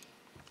age.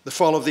 The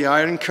fall of the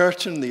Iron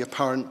Curtain, the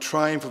apparent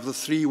triumph of the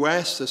Three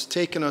Wests, has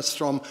taken us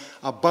from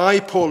a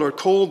bipolar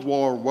Cold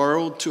War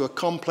world to a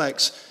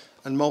complex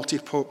and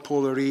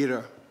multipolar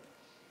era.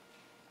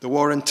 The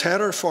war on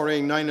terror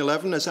following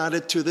 9/11 has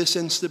added to this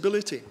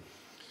instability.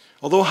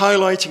 Although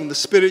highlighting the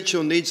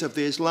spiritual needs of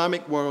the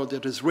Islamic world,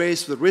 it has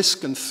raised the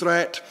risk and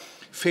threat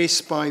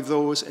faced by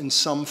those in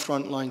some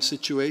frontline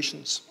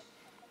situations.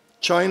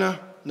 China,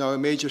 now a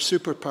major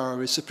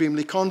superpower, is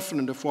supremely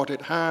confident of what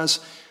it has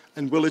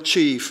and will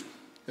achieve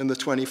in the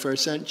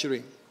 21st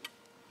century.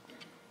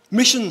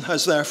 Mission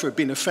has therefore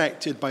been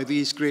affected by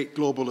these great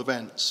global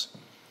events.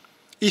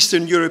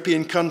 Eastern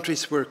European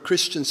countries where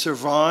Christians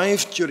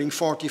survived during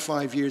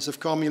 45 years of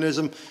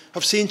communism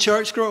have seen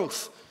church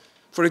growth.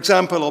 For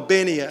example,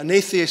 Albania, an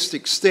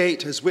atheistic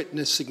state, has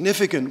witnessed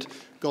significant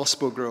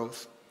gospel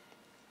growth.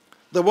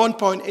 The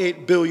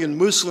 1.8 billion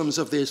Muslims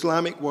of the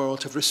Islamic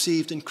world have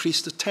received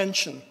increased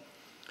attention.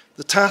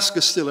 The task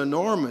is still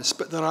enormous,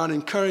 but there are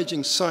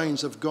encouraging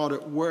signs of God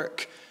at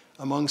work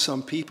among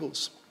some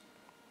peoples.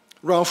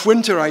 Ralph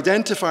Winter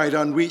identified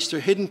unreached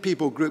or hidden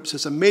people groups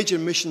as a major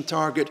mission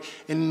target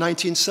in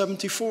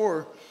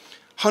 1974.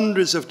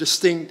 Hundreds of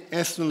distinct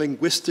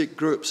ethno-linguistic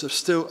groups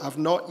have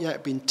not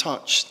yet been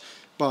touched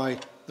by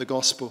the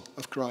gospel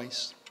of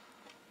Christ.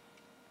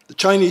 The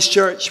Chinese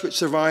church, which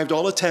survived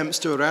all attempts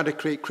to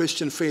eradicate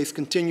Christian faith,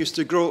 continues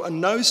to grow and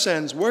now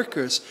sends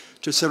workers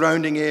to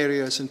surrounding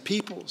areas and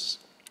peoples.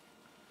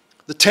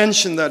 The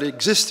tension that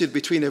existed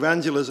between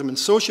evangelism and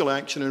social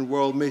action in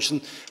world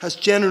mission has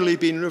generally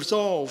been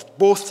resolved.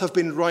 Both have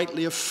been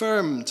rightly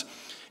affirmed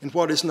in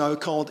what is now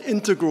called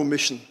integral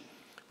mission.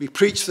 We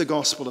preach the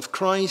gospel of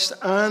Christ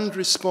and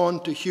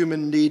respond to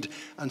human need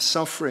and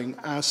suffering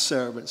as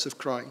servants of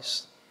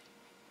Christ.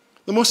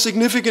 The most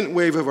significant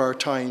wave of our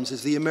times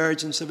is the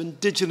emergence of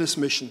indigenous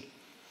mission.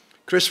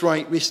 Chris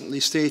Wright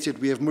recently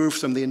stated we have moved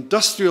from the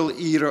industrial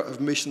era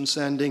of mission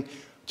sending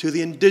to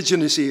the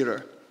indigenous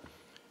era.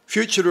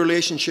 Future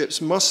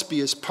relationships must be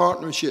as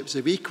partnerships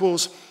of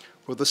equals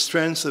where the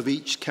strengths of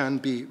each can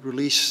be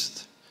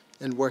released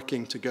in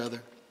working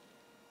together.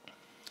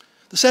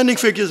 The sending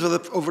figures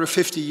over a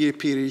 50-year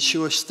period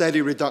show a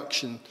steady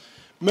reduction,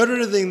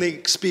 mirroring the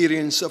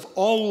experience of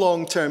all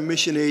long-term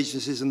mission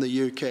agencies in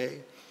the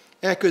UK.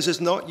 Echoes is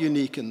not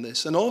unique in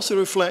this, and also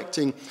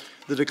reflecting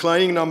the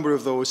declining number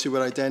of those who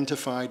were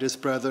identified as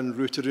brethren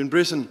rooted in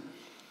Britain.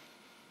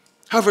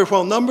 However,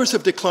 while numbers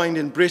have declined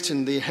in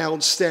Britain, they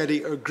held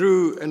steady or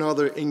grew in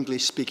other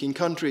English-speaking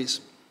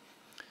countries.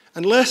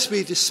 And lest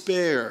we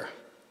despair,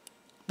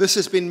 this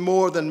has been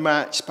more than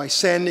matched by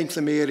sending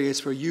from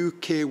areas where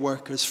UK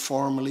workers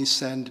formerly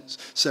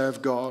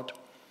serve God.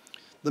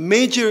 The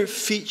major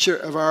feature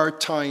of our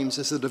times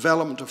is the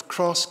development of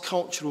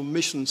cross-cultural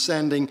mission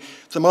sending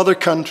from other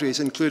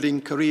countries,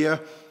 including Korea,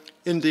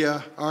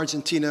 India,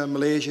 Argentina,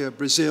 Malaysia,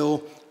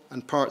 Brazil,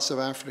 and parts of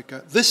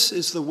Africa. This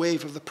is the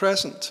wave of the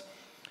present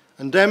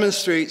and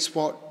demonstrates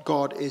what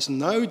God is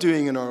now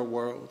doing in our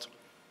world.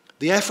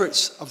 The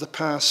efforts of the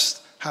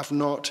past have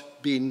not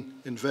been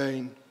in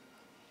vain.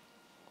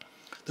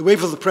 The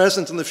wave of the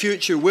present and the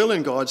future will,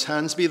 in God's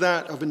hands, be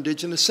that of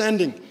indigenous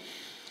sending.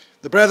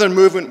 The Brethren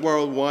Movement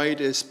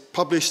Worldwide is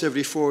published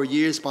every 4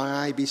 years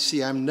by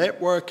IBCM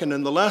Network, and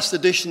in the last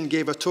edition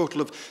gave a total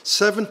of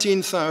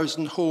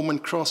 17,000 home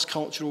and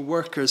cross-cultural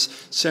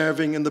workers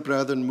serving in the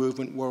Brethren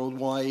Movement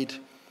Worldwide.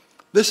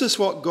 This is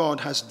what God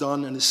has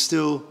done and is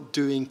still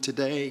doing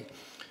today,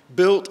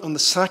 built on the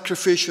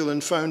sacrificial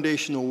and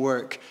foundational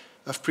work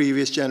of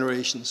previous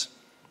generations.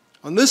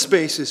 On this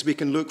basis, we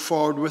can look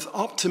forward with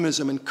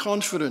optimism and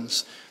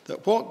confidence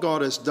that what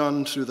God has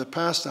done through the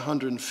past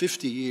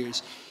 150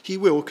 years, he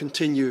will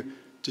continue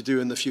to do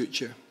in the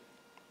future.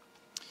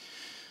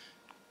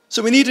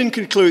 So we need, in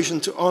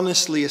conclusion, to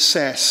honestly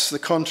assess the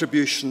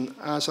contribution,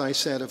 as I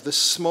said, of this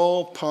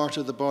small part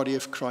of the body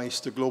of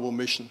Christ to global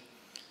mission.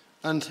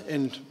 And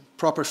in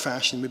proper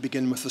fashion, we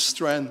begin with the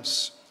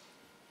strengths.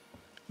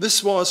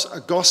 This was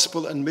a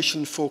gospel and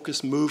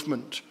mission-focused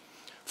movement,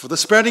 for the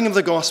spreading of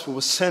the gospel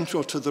was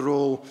central to the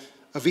role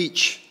of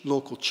each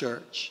local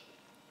church.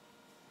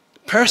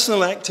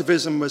 Personal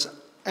activism was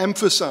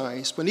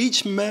emphasized when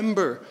each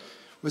member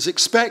was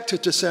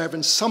expected to serve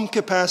in some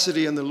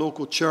capacity in the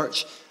local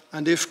church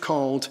and, if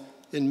called,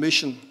 in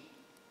mission.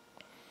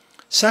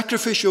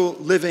 Sacrificial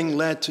living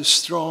led to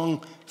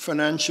strong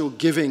financial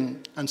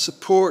giving and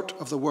support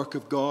of the work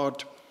of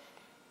God.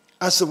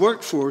 As the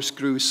workforce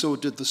grew, so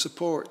did the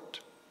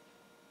support.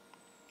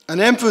 An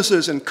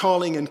emphasis in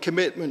calling and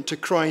commitment to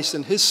Christ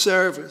and his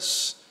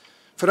service,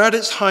 for at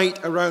its height,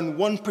 around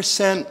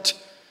 1%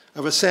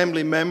 of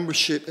assembly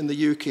membership in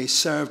the UK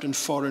served in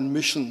foreign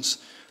missions,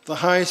 the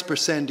highest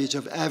percentage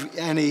of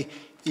any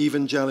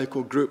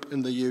evangelical group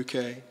in the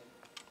UK.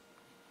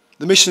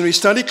 The missionary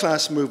study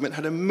class movement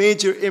had a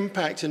major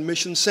impact in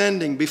mission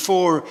sending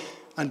before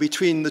and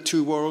between the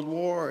two world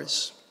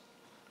wars.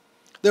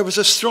 There was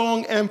a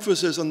strong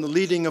emphasis on the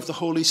leading of the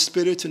Holy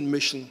Spirit in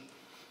mission.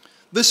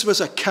 This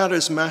was a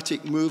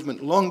charismatic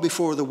movement long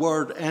before the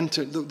word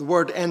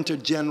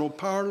entered general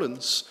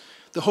parlance.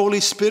 The Holy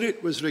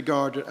Spirit was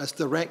regarded as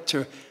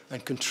director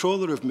and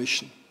controller of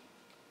mission.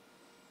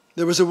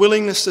 There was a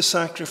willingness to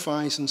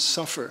sacrifice and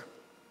suffer.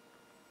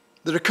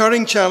 The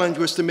recurring challenge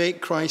was to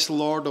make Christ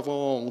Lord of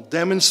all,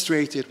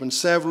 demonstrated when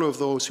several of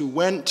those who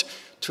went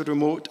to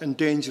remote and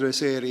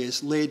dangerous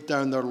areas laid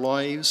down their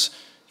lives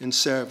in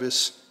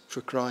service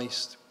for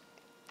Christ.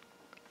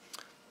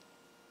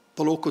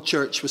 The local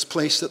church was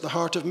placed at the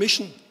heart of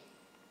mission.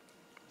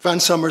 Van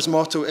Summer's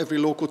motto, every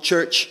local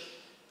church,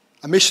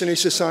 a missionary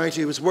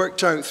society, was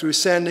worked out through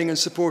sending and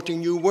supporting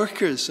new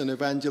workers in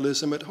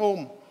evangelism at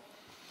home.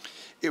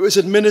 It was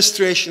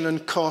administration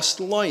and cost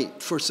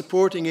light, for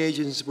supporting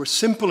agencies were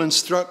simple in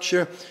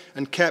structure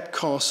and kept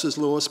costs as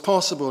low as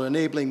possible,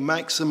 enabling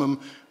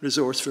maximum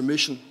resource for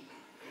mission.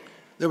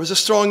 There was a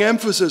strong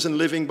emphasis on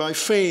living by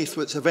faith,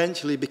 which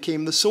eventually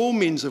became the sole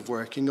means of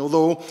working,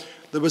 although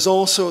there was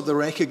also the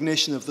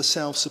recognition of the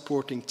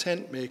self-supporting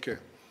tent maker.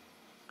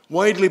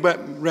 Widely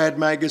read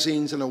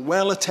magazines and a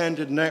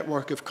well-attended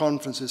network of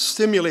conferences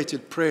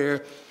stimulated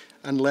prayer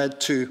and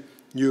led to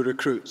new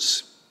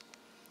recruits.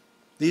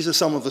 These are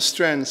some of the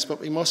strengths, but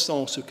we must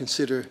also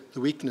consider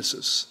the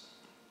weaknesses.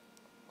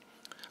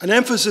 An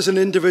emphasis on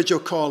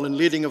individual call and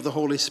leading of the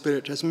Holy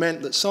Spirit has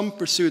meant that some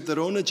pursued their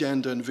own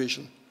agenda and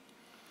vision.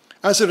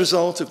 As a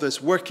result of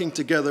this, working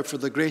together for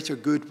the greater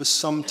good was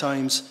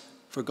sometimes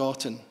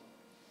forgotten.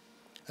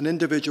 An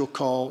individual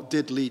call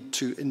did lead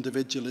to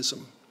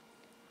individualism.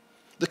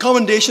 The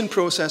commendation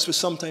process was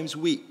sometimes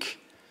weak.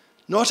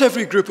 Not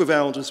every group of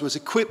elders was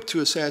equipped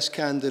to assess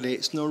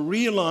candidates nor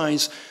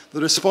realize the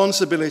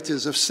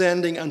responsibilities of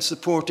sending and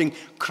supporting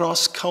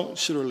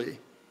cross-culturally.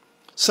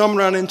 Some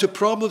ran into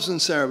problems in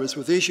service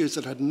with issues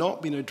that had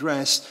not been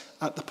addressed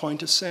at the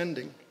point of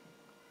sending.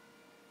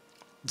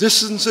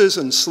 Distances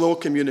and slow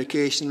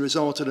communication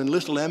resulted in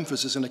little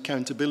emphasis on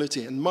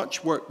accountability, and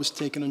much work was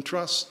taken on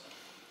trust.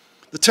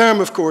 The term,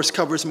 of course,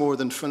 covers more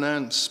than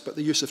finance, but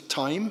the use of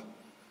time,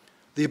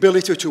 the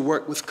ability to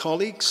work with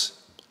colleagues,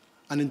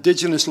 and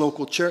indigenous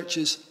local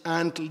churches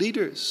and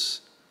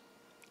leaders.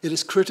 It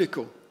is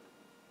critical.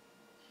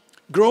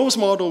 Grove's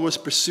model was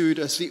pursued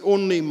as the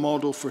only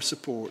model for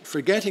support,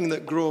 forgetting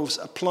that Groves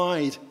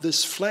applied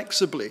this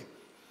flexibly,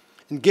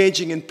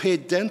 engaging in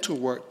paid dental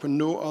work when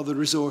no other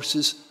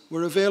resources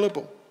were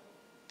available.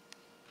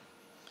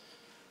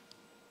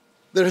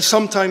 There has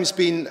sometimes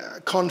been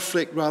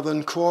conflict rather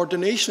than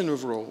coordination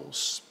of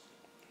roles.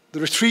 The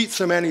retreat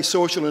from any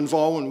social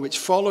involvement which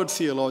followed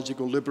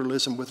theological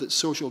liberalism with its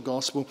social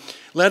gospel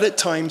led at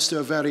times to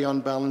a very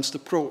unbalanced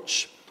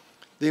approach.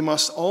 They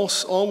must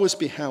always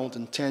be held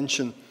in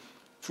tension,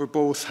 for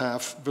both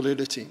have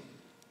validity.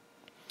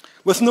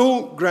 With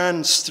no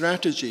grand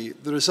strategy,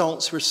 the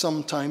results were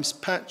sometimes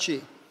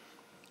patchy.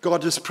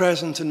 God is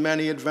present in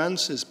many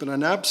advances, but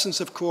an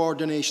absence of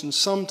coordination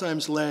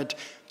sometimes led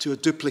to a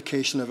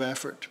duplication of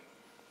effort.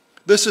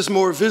 This is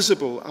more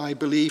visible, I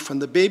believe, when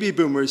the baby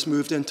boomers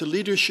moved into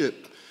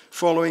leadership,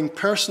 following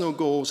personal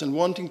goals and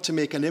wanting to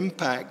make an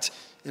impact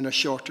in a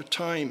shorter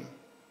time.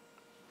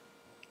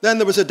 Then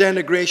there was a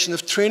denigration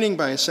of training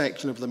by a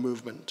section of the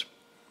movement.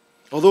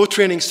 Although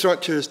training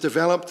structures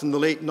developed in the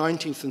late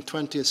 19th and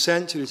 20th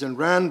centuries and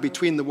ran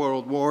between the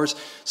world wars,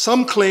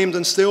 some claimed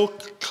and still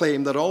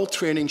claim that all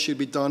training should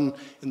be done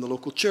in the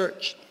local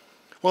church.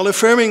 While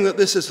affirming that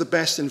this is the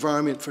best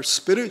environment for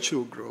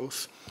spiritual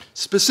growth,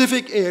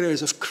 specific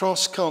areas of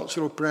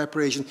cross-cultural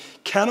preparation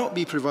cannot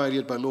be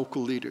provided by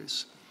local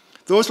leaders.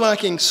 Those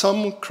lacking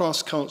some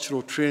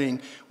cross-cultural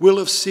training will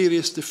have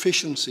serious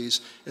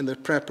deficiencies in their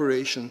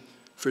preparation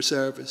for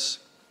service.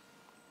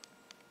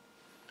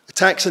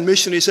 Attacks on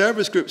missionary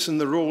service groups in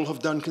the role have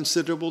done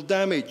considerable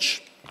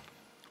damage.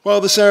 While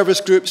the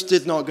service groups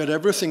did not get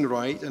everything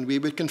right, and we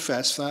would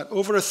confess that,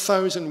 over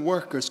 1,000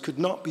 workers could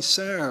not be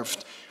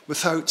served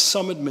without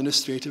some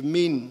administrative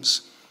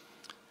means.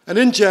 And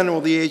in general,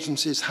 the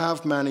agencies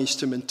have managed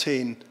to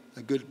maintain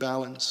a good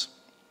balance.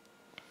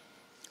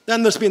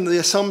 Then there's been the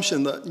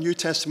assumption that New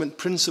Testament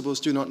principles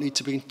do not need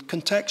to be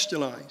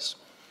contextualized.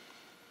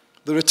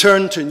 The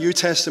return to New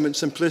Testament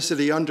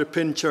simplicity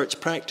underpinned church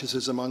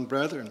practices among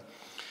brethren.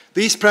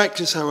 These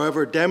practices,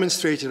 however,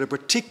 demonstrated a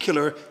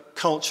particular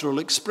cultural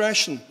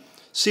expression,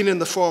 seen in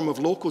the form of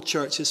local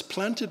churches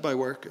planted by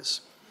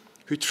workers,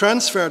 who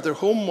transferred their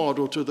home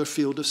model to their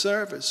field of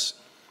service.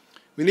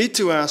 We need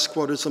to ask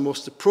what is the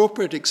most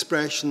appropriate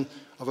expression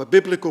of a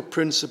biblical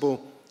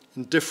principle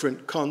in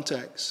different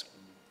contexts.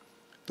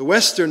 The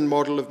Western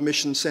model of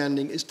mission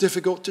sending is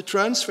difficult to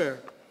transfer.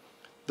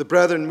 The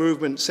Brethren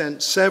movement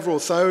sent several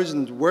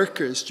thousand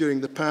workers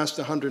during the past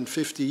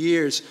 150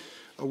 years,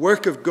 a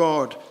work of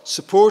God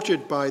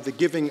supported by the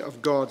giving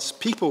of God's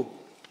people.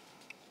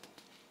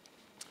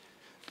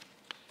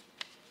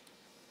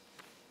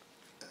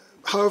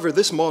 However,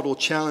 this model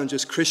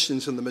challenges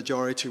Christians in the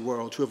majority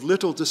world who have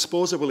little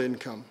disposable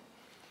income.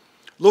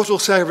 Local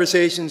service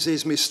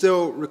agencies may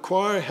still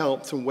require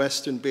help from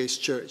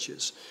Western-based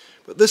churches,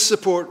 but this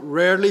support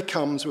rarely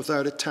comes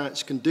without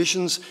attached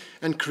conditions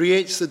and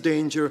creates the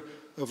danger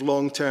of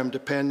long-term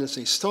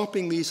dependency,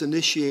 stopping these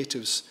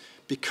initiatives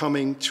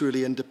becoming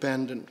truly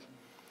independent.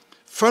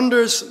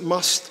 Funders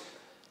must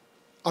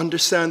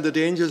understand the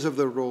dangers of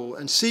their role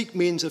and seek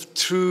means of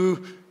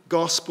true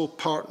gospel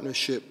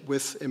partnership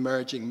with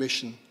emerging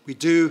mission. We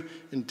do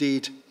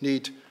indeed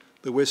need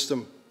the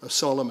wisdom of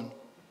Solomon.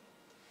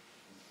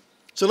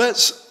 So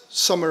let's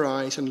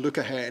summarize and look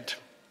ahead,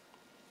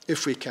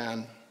 if we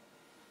can.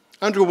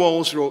 Andrew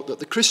Walls wrote that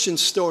the Christian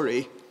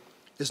story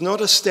is not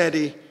a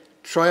steady,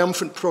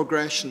 triumphant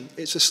progression.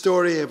 It's a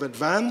story of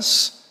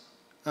advance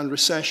and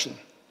recession.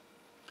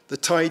 The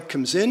tide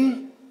comes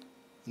in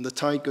and the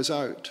tide goes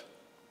out.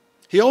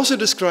 He also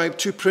described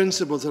two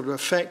principles that have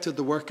affected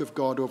the work of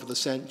God over the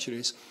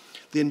centuries: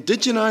 the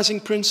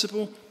indigenizing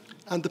principle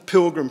and the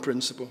pilgrim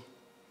principle.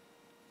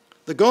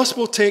 The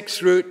gospel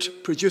takes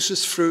root,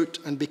 produces fruit,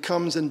 and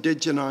becomes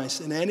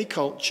indigenized in any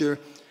culture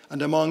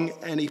and among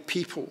any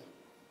people.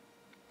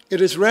 It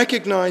is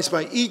recognized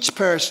by each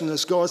person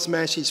as God's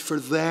message for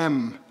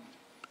them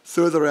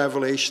through the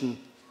revelation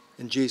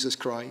in Jesus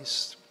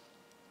Christ.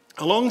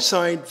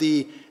 Alongside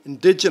the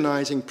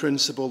indigenizing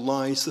principle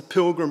lies the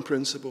pilgrim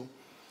principle.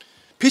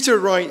 Peter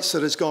writes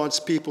that as God's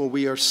people,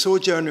 we are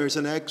sojourners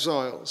and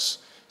exiles,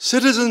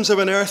 citizens of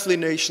an earthly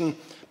nation,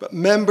 but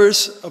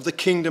members of the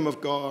kingdom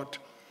of God.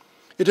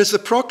 It is the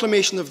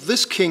proclamation of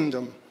this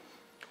kingdom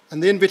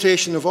and the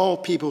invitation of all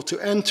people to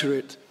enter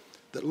it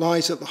that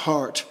lies at the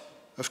heart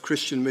of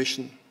Christian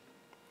mission.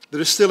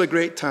 There is still a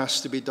great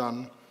task to be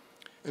done,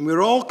 and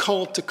we're all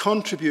called to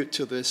contribute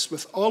to this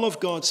with all of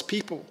God's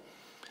people,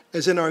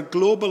 as in our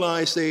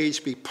globalized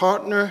age we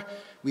partner,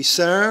 we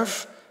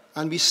serve,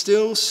 and we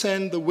still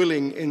send the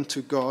willing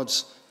into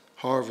God's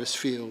harvest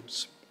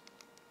fields.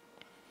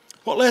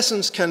 What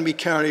lessons can we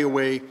carry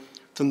away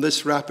from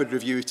this rapid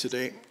review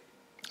today?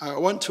 I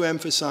want to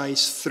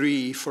emphasize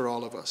three for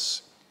all of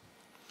us.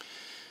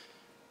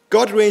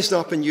 God raised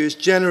up and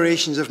used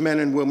generations of men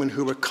and women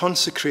who were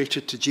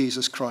consecrated to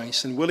Jesus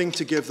Christ and willing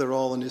to give their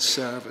all in his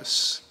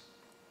service.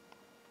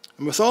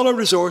 And with all our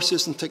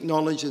resources and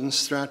technologies and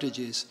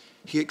strategies,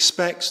 he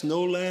expects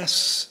no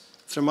less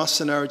from us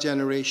in our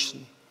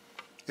generation.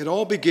 It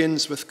all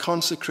begins with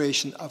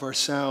consecration of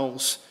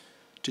ourselves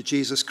to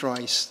Jesus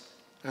Christ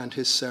and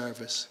his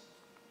service.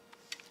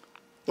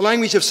 The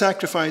language of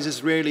sacrifice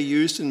is rarely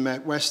used in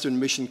Western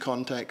mission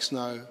contexts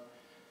now.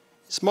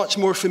 It's much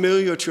more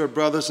familiar to our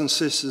brothers and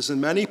sisters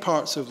in many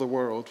parts of the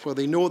world where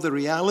they know the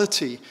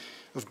reality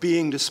of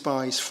being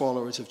despised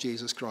followers of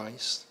Jesus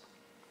Christ.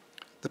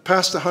 The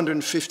past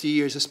 150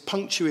 years is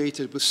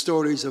punctuated with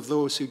stories of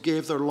those who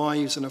gave their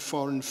lives in a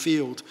foreign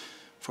field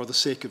for the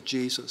sake of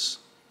Jesus.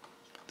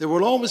 There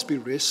will always be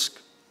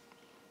risk,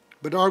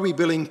 but are we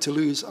willing to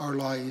lose our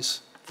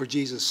lives for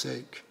Jesus'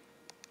 sake?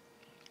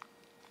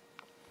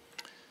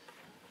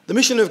 The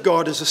mission of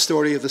God is a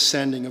story of the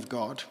sending of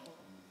God.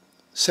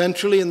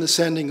 Centrally in the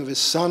sending of his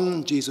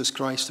Son, Jesus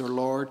Christ our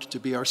Lord, to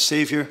be our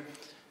Savior,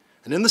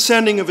 and in the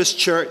sending of his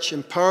church,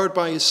 empowered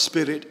by his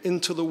Spirit,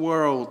 into the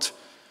world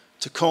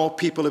to call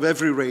people of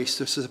every race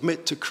to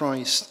submit to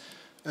Christ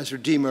as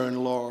Redeemer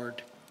and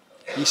Lord.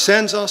 He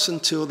sends us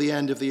until the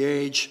end of the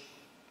age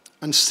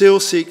and still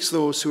seeks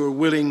those who are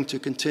willing to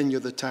continue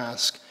the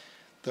task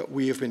that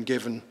we have been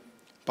given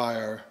by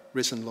our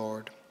risen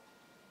Lord.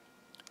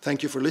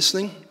 Thank you for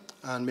listening,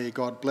 and may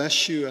God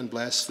bless you and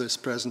bless this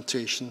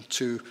presentation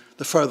to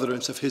the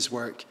furtherance of his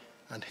work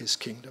and his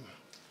kingdom.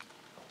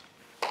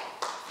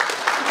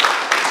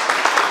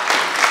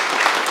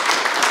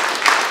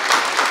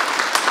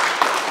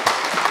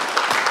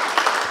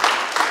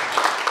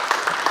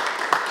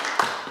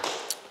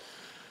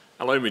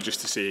 Allow me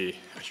just to say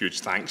a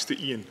huge thanks to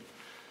Ian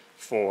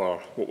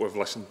for what we've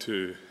listened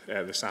to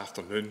this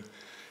afternoon.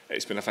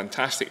 It's been a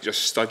fantastic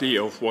just study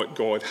of what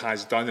God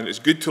has done, and it's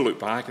good to look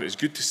back and it's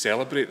good to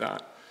celebrate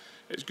that.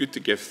 It's good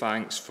to give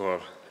thanks for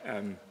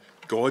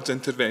God's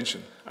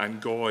intervention and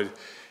God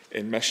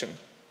in mission.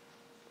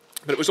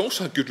 But it was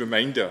also a good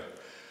reminder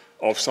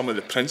of some of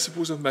the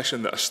principles of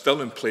mission that are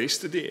still in place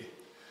today.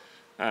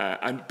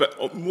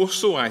 But more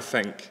so, I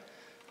think,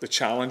 the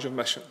challenge of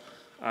mission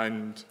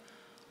and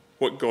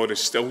what God is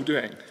still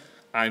doing.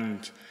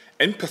 And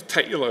in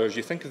particular, as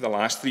you think of the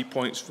last 3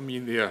 points for me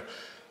there,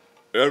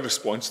 our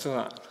response to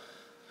that.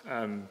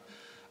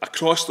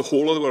 Across the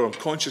whole of the world,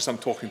 I'm conscious I'm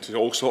talking to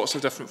all sorts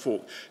of different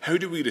folk. How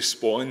do we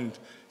respond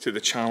to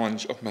the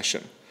challenge of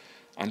mission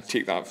and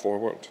take that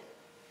forward?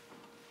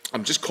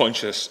 I'm just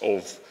conscious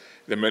of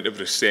the amount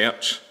of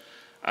research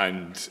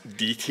and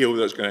detail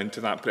that's gone into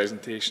that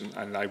presentation,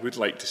 and I would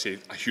like to say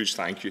a huge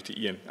thank you to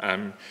Ian.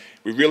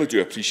 We really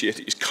do appreciate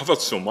it. He's covered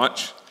so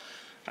much,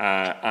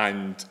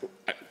 and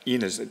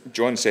Ian, as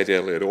John said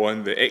earlier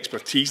on, the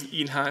expertise that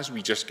Ian has,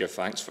 we just give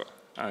thanks for.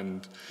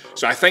 And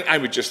so I think I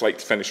would just like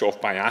to finish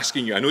off by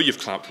asking you, I know you've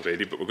clapped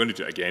already, but we're going to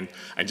do it again,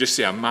 and just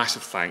say a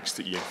massive thanks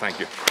to Ian. Thank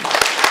you.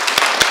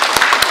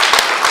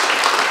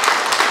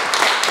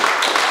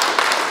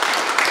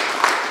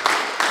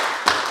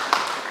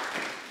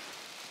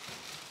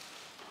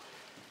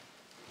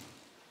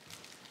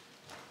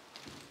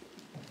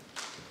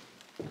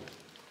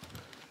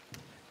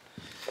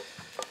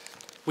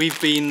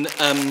 We've been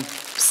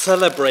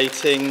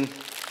celebrating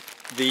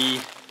the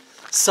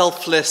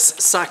selfless,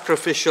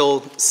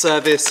 sacrificial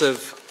service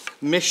of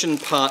mission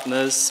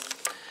partners,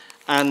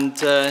 and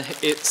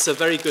it's a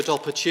very good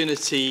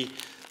opportunity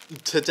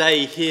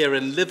today here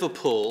in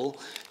Liverpool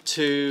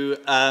to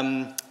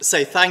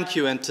say thank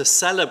you and to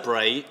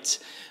celebrate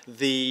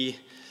the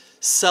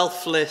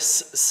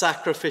selfless,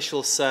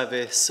 sacrificial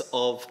service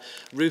of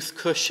Ruth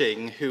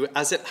Cushing, who,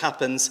 as it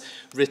happens,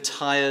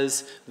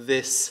 retires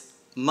this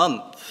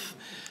month.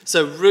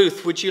 So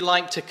Ruth, would you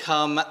like to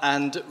come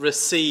and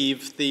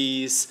receive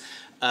these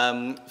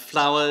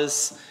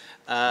flowers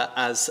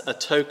as a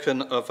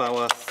token of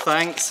our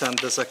thanks? And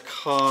there's a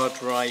card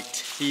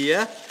right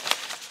here.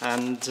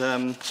 And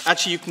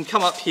actually, you can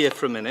come up here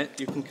for a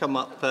minute. You can come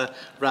up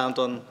round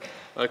on...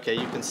 Okay,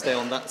 you can stay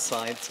on that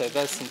side. So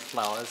there's some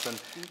flowers,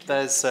 and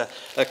there's a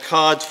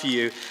card for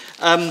you.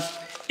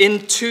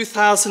 In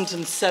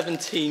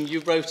 2017, you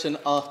wrote an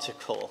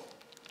article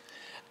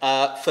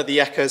for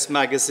the Echoes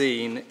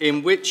magazine,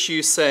 in which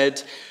you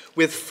said,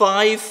 with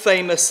 5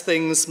 famous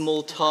things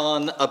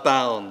Multan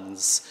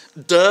abounds: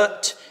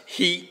 dirt,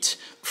 heat,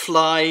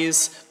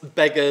 flies,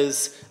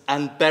 beggars,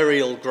 and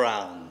burial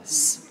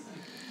grounds.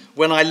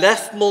 When I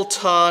left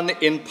Multan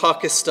in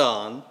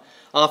Pakistan,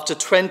 after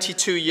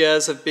 22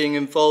 years of being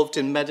involved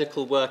in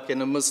medical work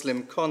in a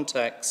Muslim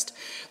context,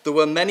 there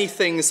were many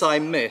things I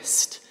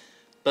missed,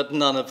 but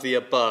none of the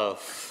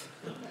above.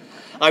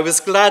 I was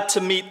glad to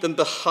leave them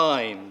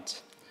behind.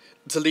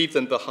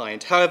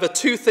 However,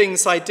 2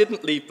 things I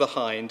didn't leave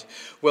behind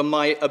were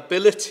my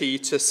ability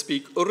to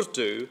speak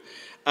Urdu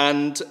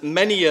and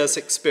many years'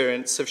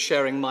 experience of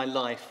sharing my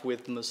life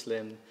with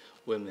Muslim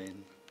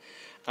women.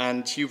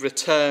 And you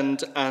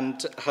returned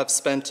and have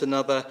spent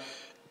another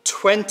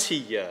 20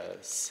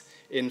 years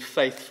in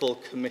faithful,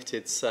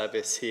 committed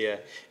service here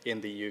in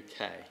the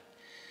UK.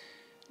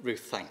 Ruth,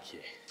 thank you,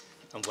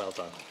 and well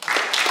done.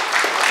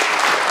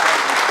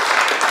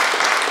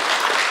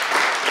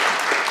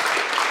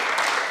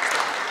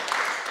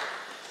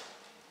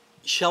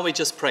 Shall we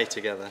just pray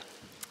together?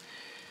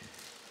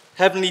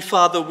 Heavenly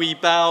Father, we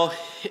bow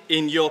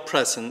in your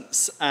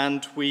presence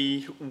and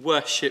we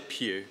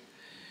worship you.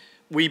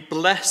 We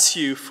bless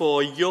you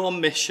for your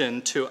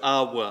mission to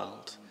our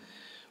world.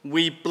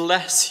 We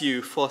bless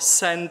you for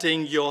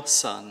sending your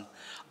Son,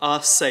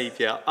 our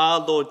Saviour,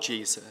 our Lord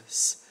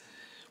Jesus.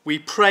 We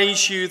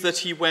praise you that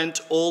he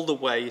went all the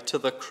way to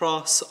the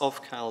cross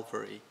of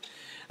Calvary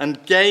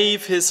and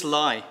gave his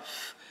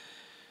life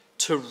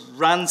to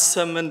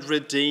ransom and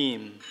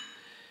redeem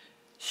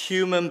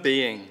human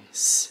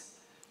beings.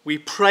 We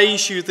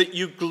praise you that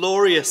you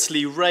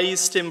gloriously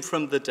raised him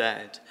from the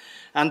dead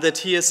and that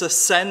he has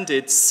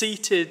ascended,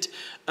 seated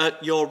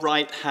at your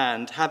right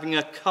hand, having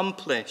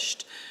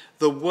accomplished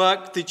the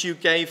work that you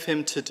gave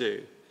him to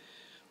do.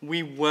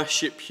 We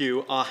worship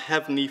you, our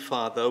Heavenly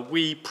Father.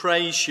 We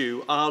praise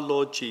you, our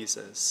Lord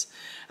Jesus.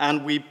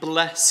 And we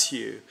bless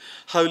you,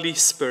 Holy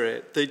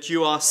Spirit, that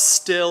you are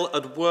still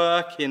at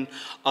work in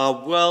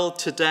our world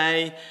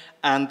today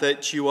and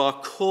that you are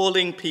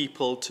calling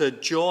people to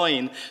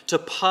join, to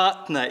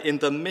partner in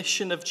the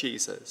mission of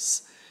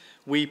Jesus.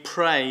 We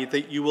pray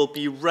that you will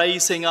be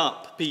raising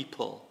up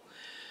people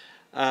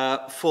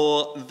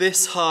for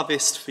this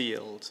harvest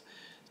field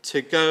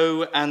to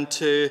go and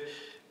to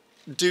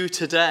do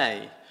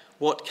today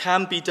what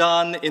can be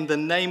done in the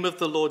name of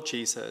the Lord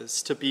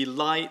Jesus, to be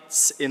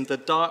lights in the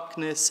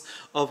darkness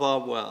of our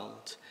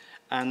world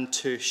and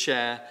to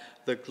share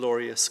the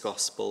glorious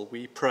gospel.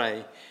 We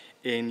pray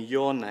in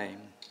your name.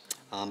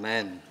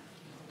 Amen.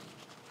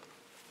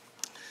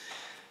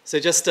 So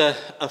just a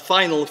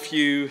final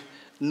few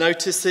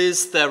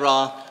notices. There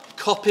are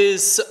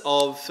copies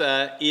of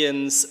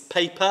Ian's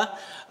paper,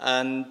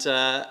 and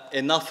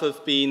enough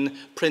have been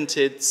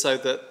printed so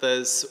that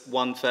there's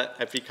one for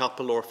every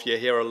couple, or if you're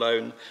here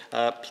alone,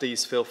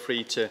 please feel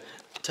free to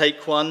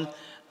take one.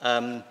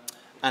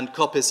 And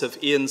copies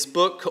of Ian's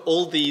book.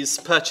 All these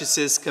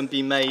purchases can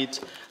be made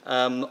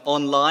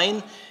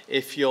online.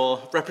 If you're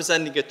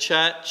representing a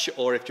church,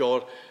 or if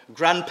you're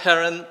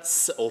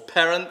grandparents or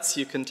parents,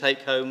 you can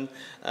take home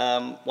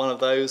one of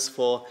those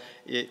for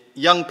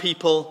young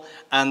people.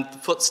 And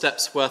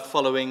Footsteps Worth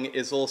Following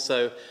is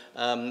also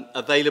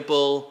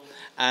available.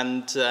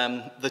 And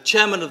the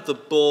chairman of the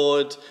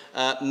board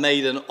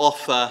made an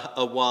offer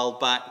a while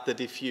back that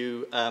if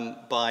you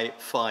buy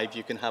 5,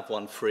 you can have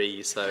one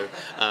free. So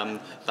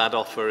that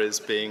offer is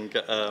being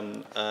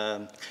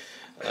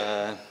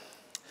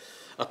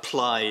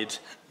applied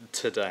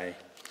today.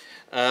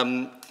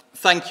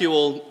 Thank you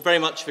all very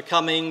much for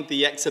coming.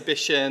 The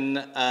exhibition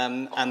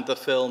and the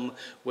film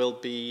will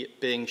be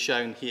being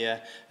shown here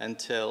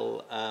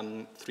until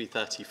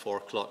 3:30, 4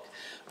 o'clock,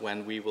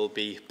 when we will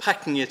be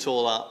packing it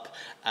all up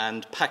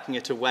and packing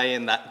it away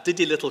in that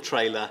diddy little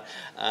trailer,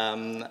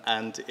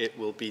 and it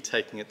will be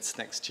taking its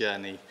next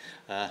journey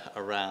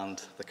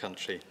around the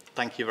country.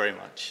 Thank you very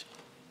much.